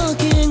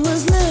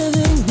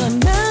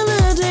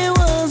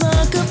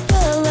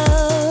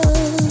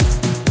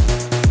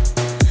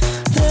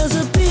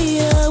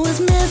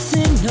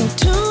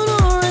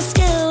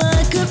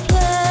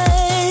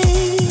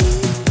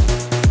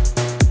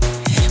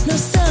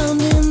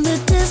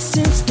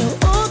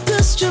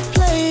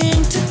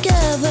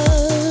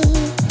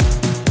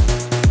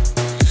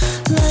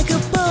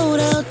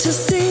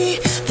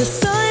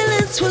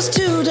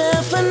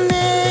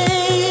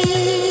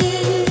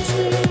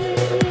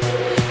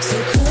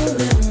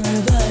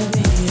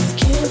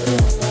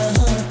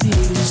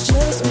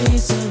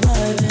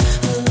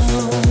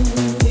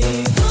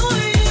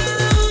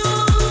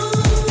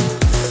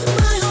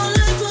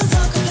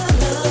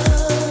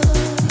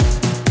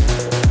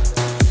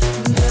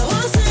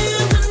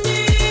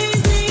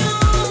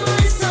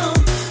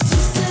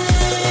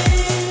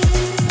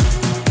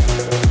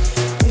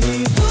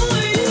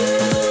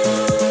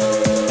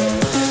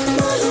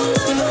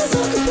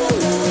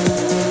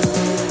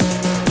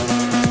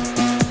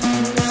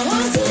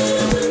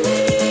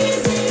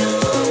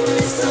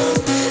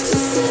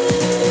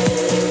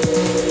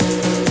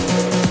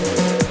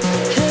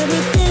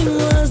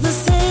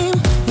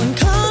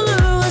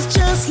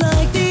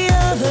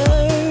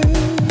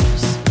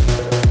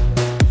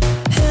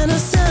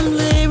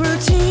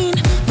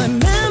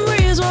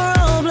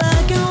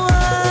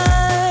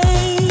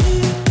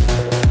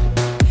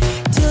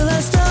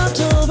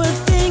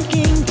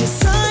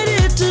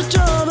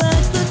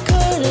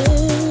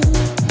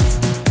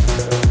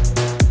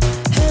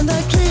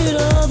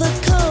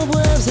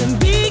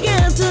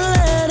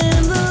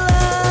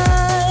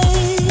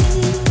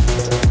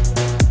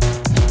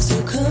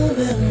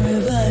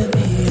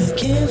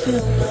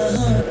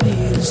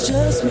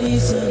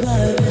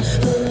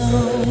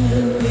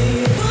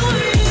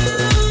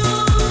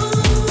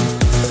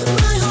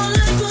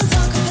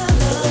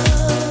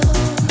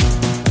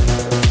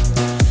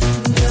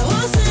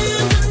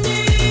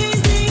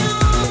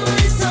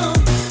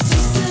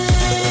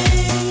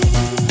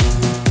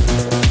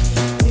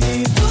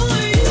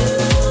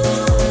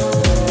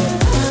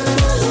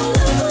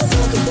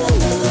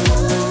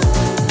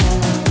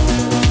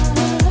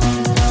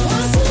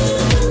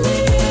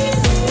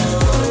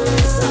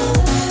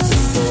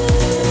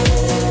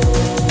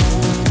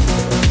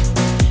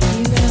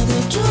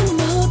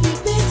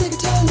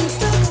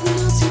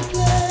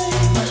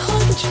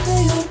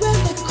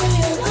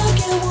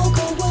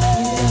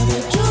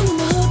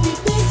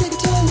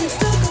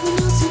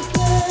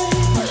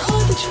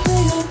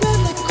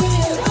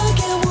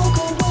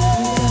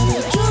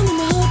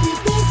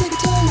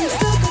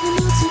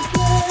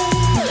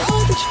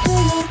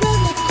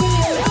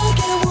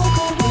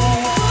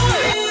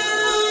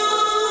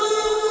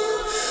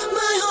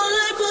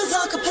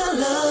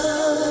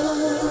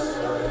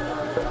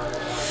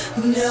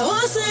Now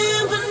our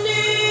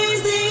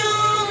symphony's the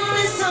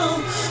only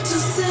song to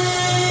sing.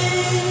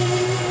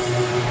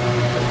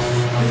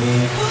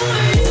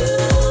 Before you,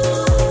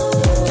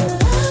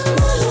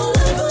 my whole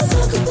life was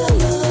a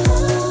cappella.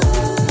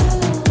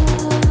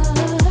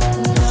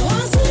 Now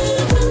our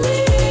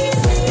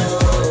symphony's the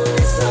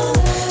only song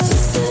to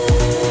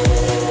sing.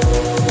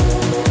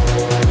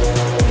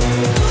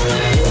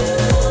 Before you,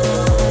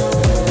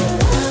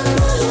 my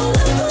whole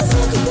life was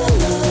a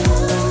cappella.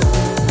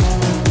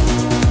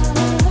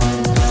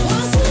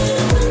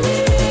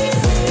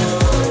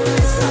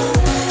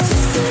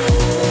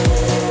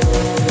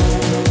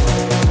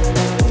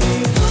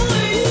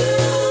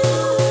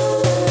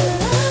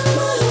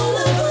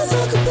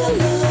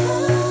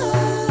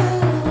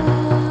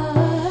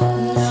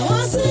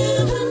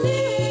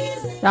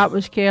 That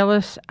was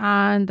Careless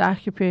and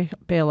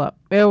Acapella.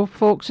 Well,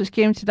 folks, it's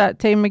came to that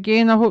time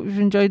again. I hope you've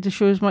enjoyed the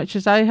show as much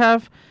as I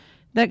have.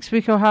 Next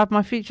week I'll have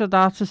my featured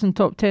artist and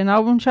top 10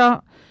 album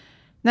chart.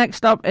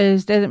 Next up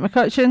is Derek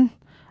McCutcheon.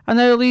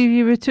 And I'll leave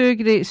you with two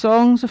great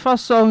songs. The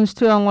first song is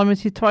To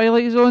Unlimited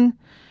Twilight Zone.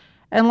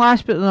 And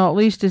last but not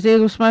least is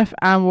Aerosmith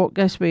and Walk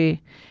This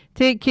Way.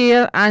 Take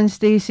care and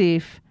stay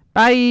safe.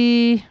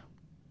 Bye.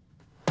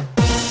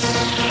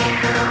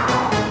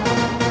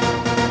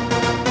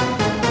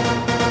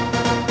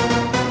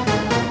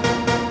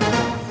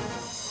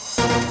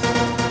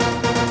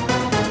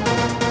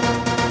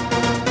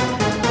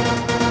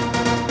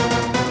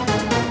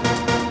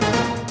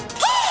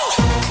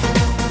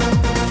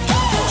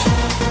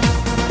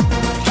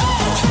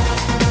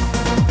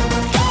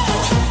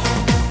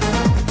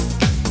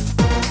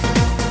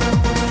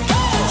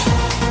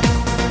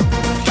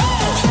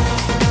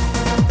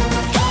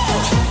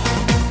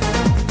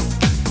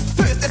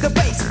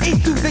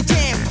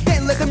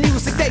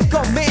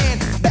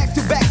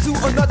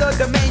 Another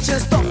dimension,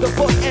 stop the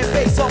bus and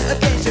pay some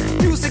attention.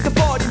 Music to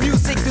party,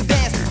 music to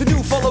dance. The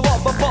new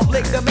follow-up of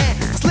public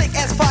demand. Slick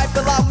as 5,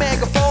 the loud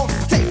megaphone.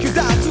 Take you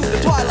down to the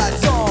Twilight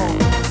Zone.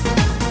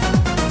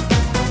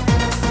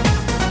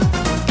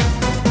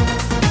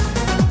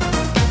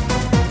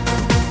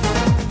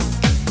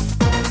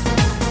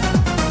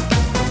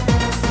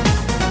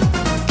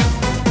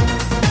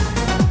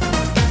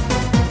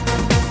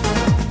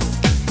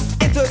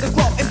 Enter the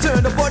club and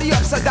turn the body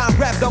upside down.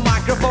 Grab the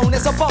microphone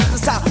as I bump the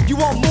sound. You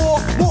want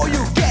more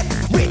you get.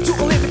 Way too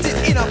unlimited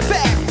in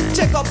effect.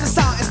 Check out the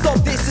sound and stop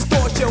this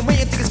distortion. When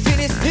you think it's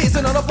finished, here's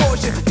another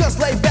portion. Just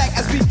lay back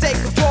as we take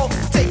control.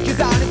 Take you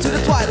down into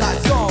the Twilight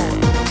Zone.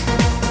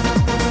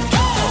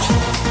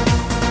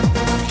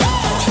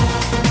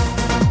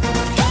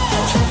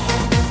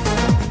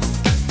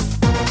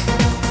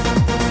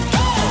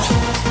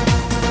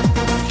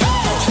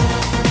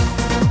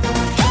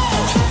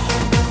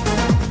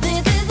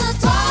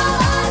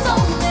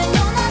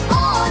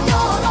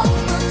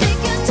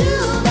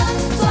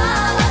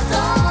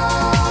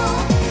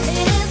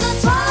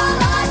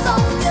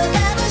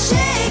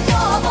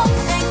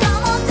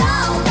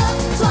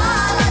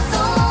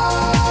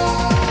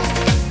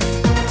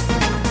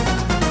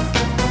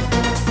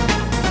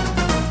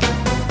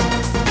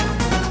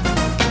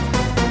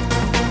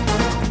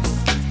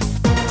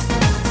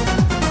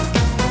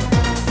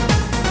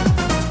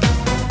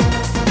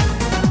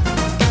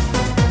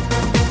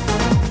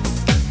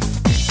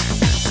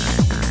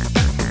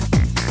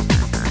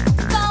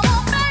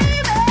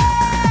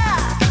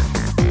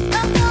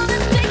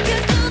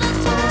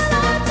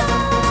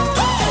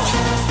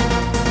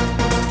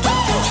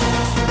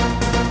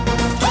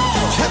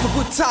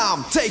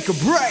 Take a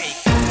break.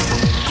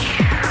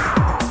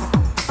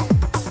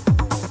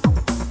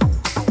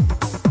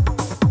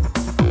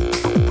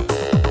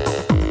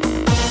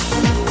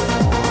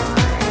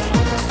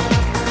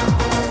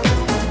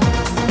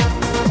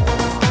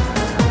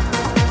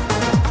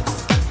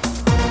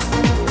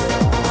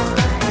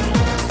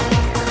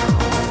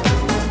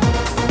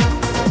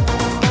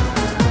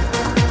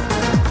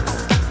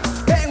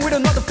 Bang with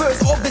another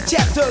verse of the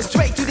chapter.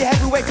 Straight to the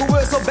heavyweight for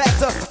worse or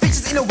better.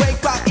 Bitches in a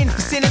wake crowd in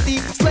vicinity.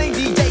 Slaying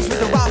DJs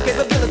with around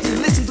capability.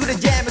 Listen to the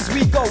jam as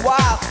we go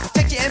wild.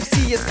 Check your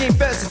MC as game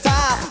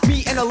versatile.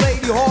 Me and a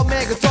lady hall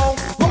megatone.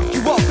 Rock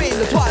you up in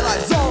the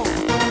Twilight Zone.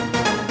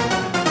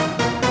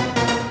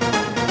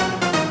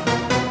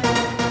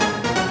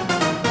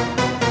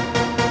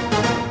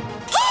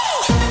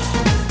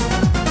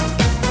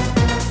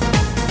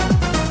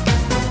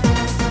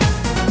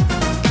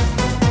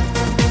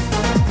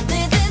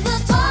 This is the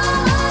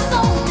Twilight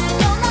Zone and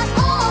you're not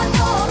on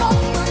your own.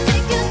 We'll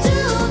take you to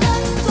the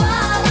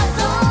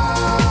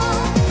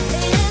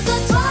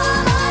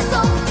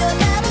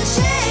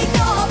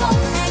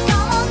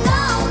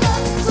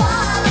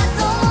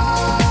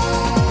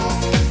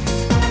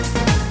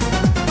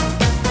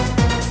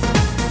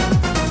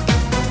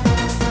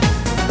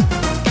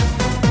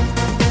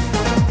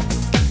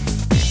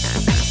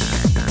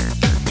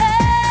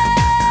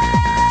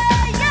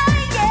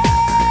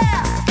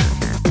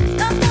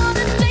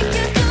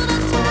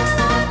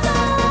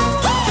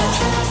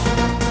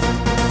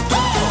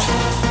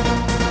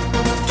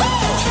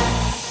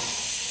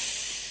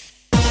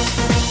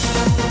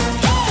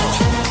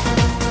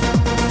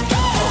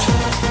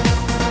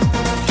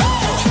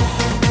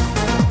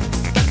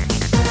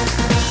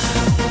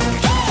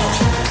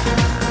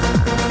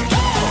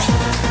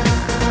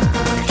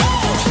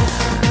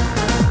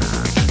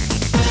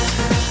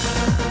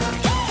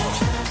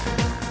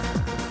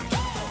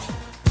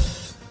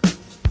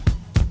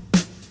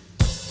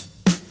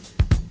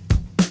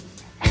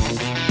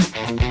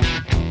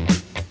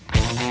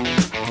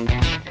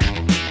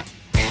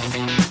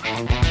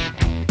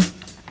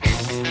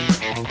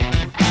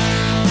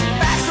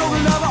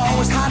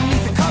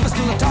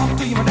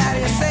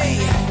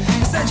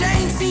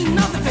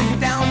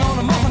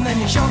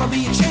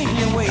be changing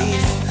your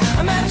ways.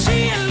 I met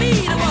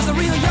cheerleader, was a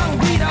real young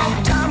breed. All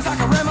times I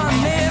can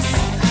reminisce.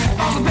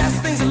 All the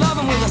best things of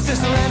loving with a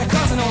sister and a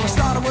cousin. Only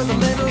started with a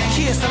little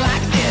kiss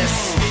like this.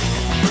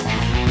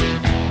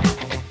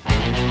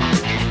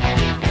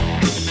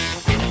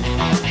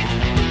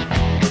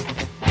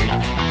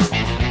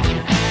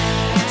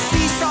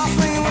 Seesaw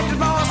swinging with the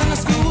balls in the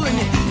school and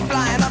your feet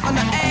flying up in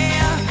the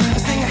air.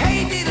 Sing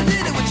hey diddle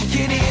diddle with your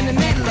kitty in the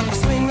middle of the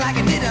swing like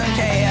it didn't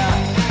care.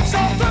 So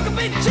I took a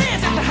big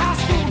chance at the high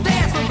school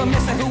dance with a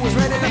mister who was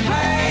ready to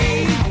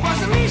play.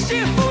 Wasn't me,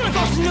 she was fooling,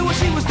 cause she knew what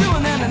she was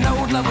doing. And I know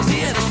love was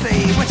here to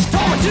stay. When she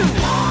told me to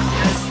walk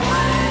this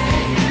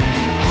way,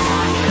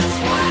 walk this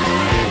way,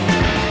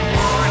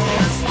 walk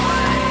this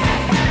way,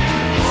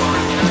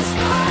 walk this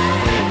way,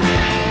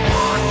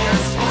 walk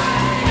this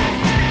way,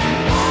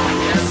 walk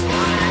this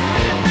way,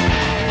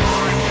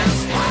 walk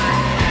this way,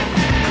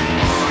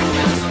 walk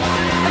this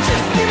way.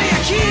 Just give me a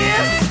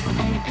kiss.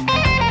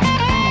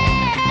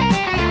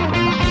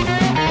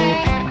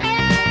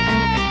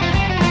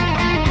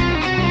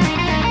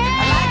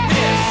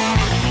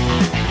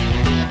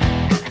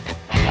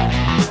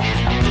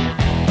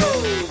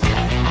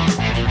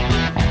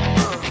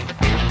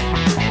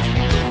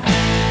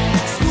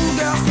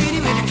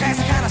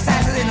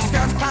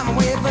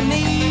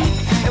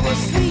 It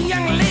was 3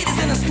 young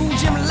ladies in a school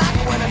gym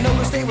locker when I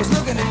noticed they was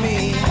looking at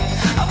me.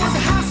 I was a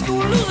high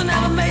school loser,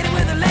 never made it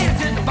with a lady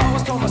till the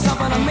boss told me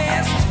something I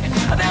missed.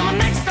 Then my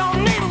next door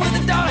neighbor with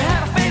a daughter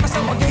had a favor,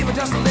 so I gave her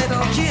just a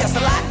little kiss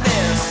like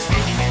this.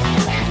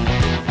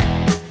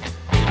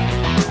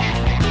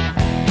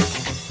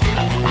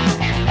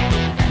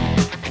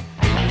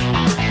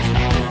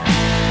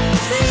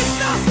 See,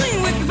 start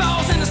swinging with the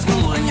balls in the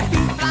school and your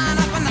feet flying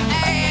up in the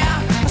air.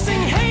 I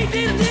sing hey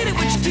diddle diddle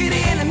with your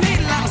kitty in the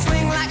middle. I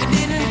swing like I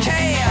didn't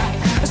care.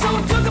 So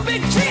I took a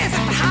big chance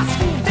at the high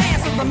school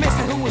dance with a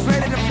mister who was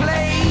ready to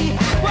play.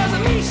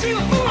 Wasn't me, she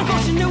was fooling,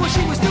 cause she knew what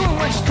she was doing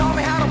when she taught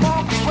me how to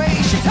walk this way.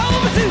 She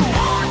told me to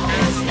walk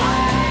this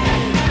way,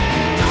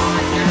 walk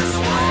this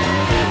way,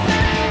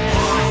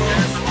 walk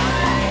this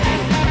way,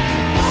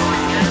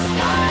 walk this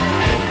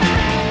way,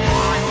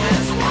 walk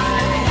this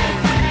way,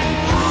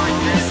 walk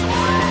this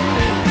way,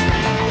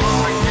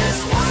 walk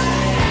this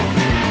way,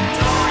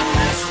 walk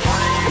this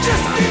way.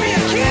 Just give me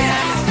a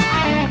kiss.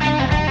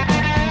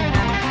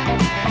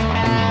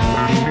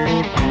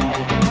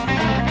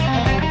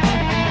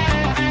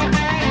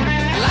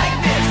 Like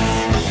this.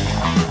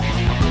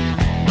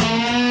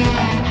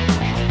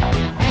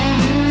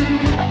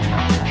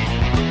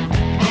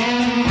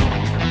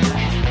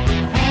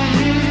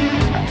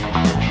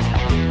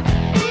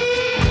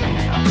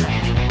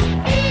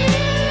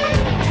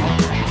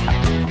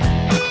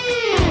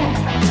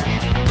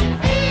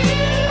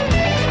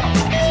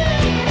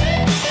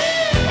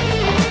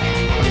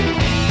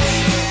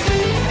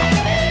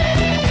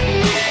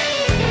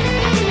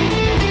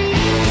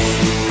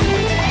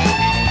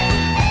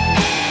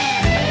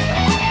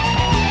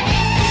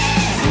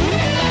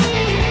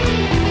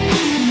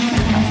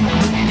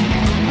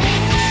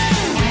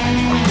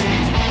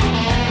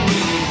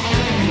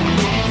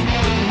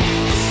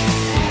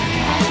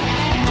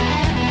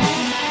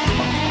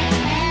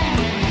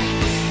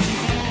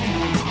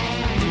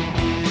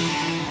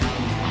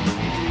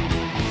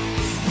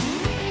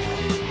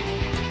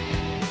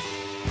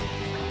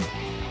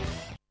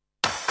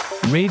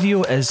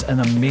 Radio is an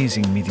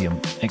amazing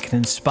medium. It can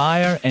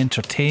inspire,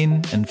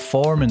 entertain,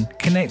 inform and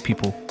connect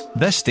people.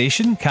 This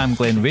station, Cam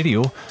Glen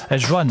Radio,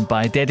 is run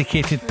by a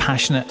dedicated,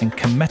 passionate and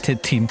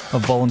committed team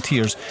of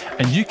volunteers,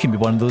 and you can be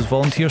one of those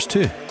volunteers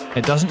too.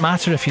 It doesn't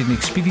matter if you're an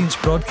experienced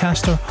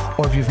broadcaster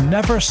or if you've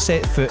never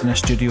set foot in a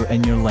studio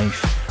in your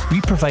life. We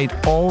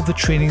provide all the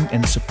training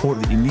and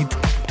support that you need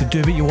to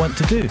do what you want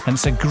to do. And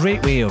it's a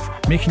great way of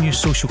making new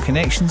social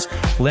connections,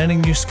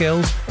 learning new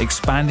skills,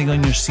 expanding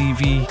on your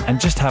CV,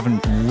 and just having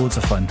loads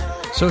of fun.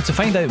 So to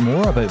find out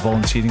more about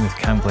volunteering with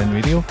Cam Glen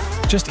Radio,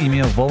 just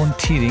email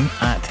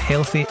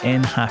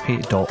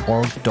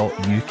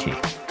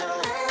volunteering@healthyanhappy.org.uk.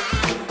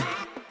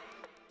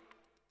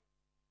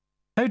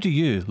 How do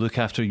you look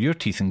after your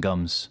teeth and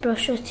gums?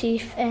 Brush your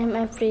teeth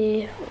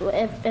every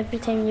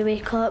time you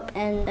wake up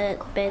and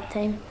at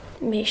bedtime.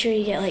 Make sure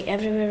you get like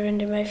everywhere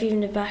around your mouth, even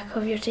the back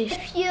of your teeth.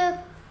 If you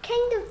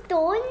kind of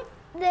don't,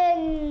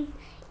 then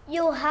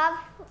you'll have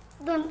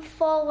them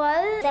fall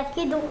out. If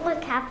you don't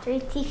look after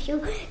your teeth,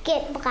 you'll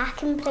get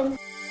black and brown.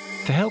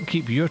 To help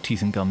keep your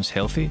teeth and gums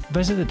healthy,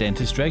 visit the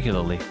dentist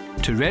regularly.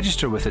 To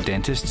register with a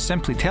dentist,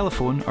 simply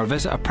telephone or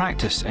visit a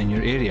practice in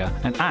your area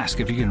and ask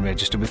if you can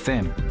register with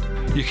them.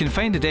 You can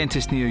find a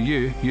dentist near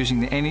you using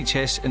the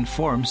NHS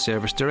Inform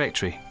service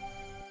directory.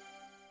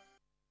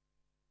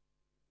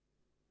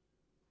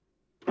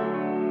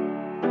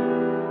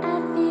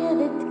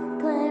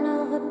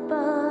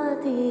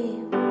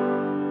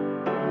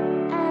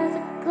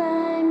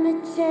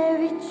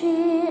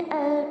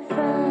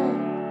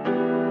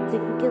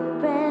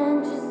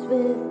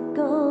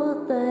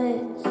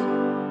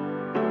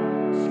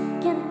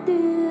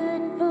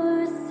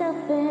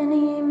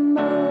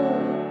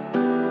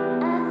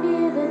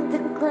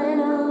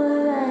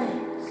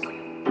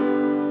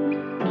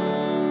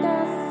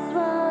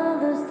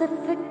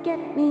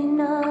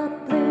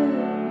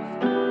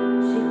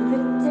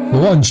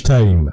 Lunchtime.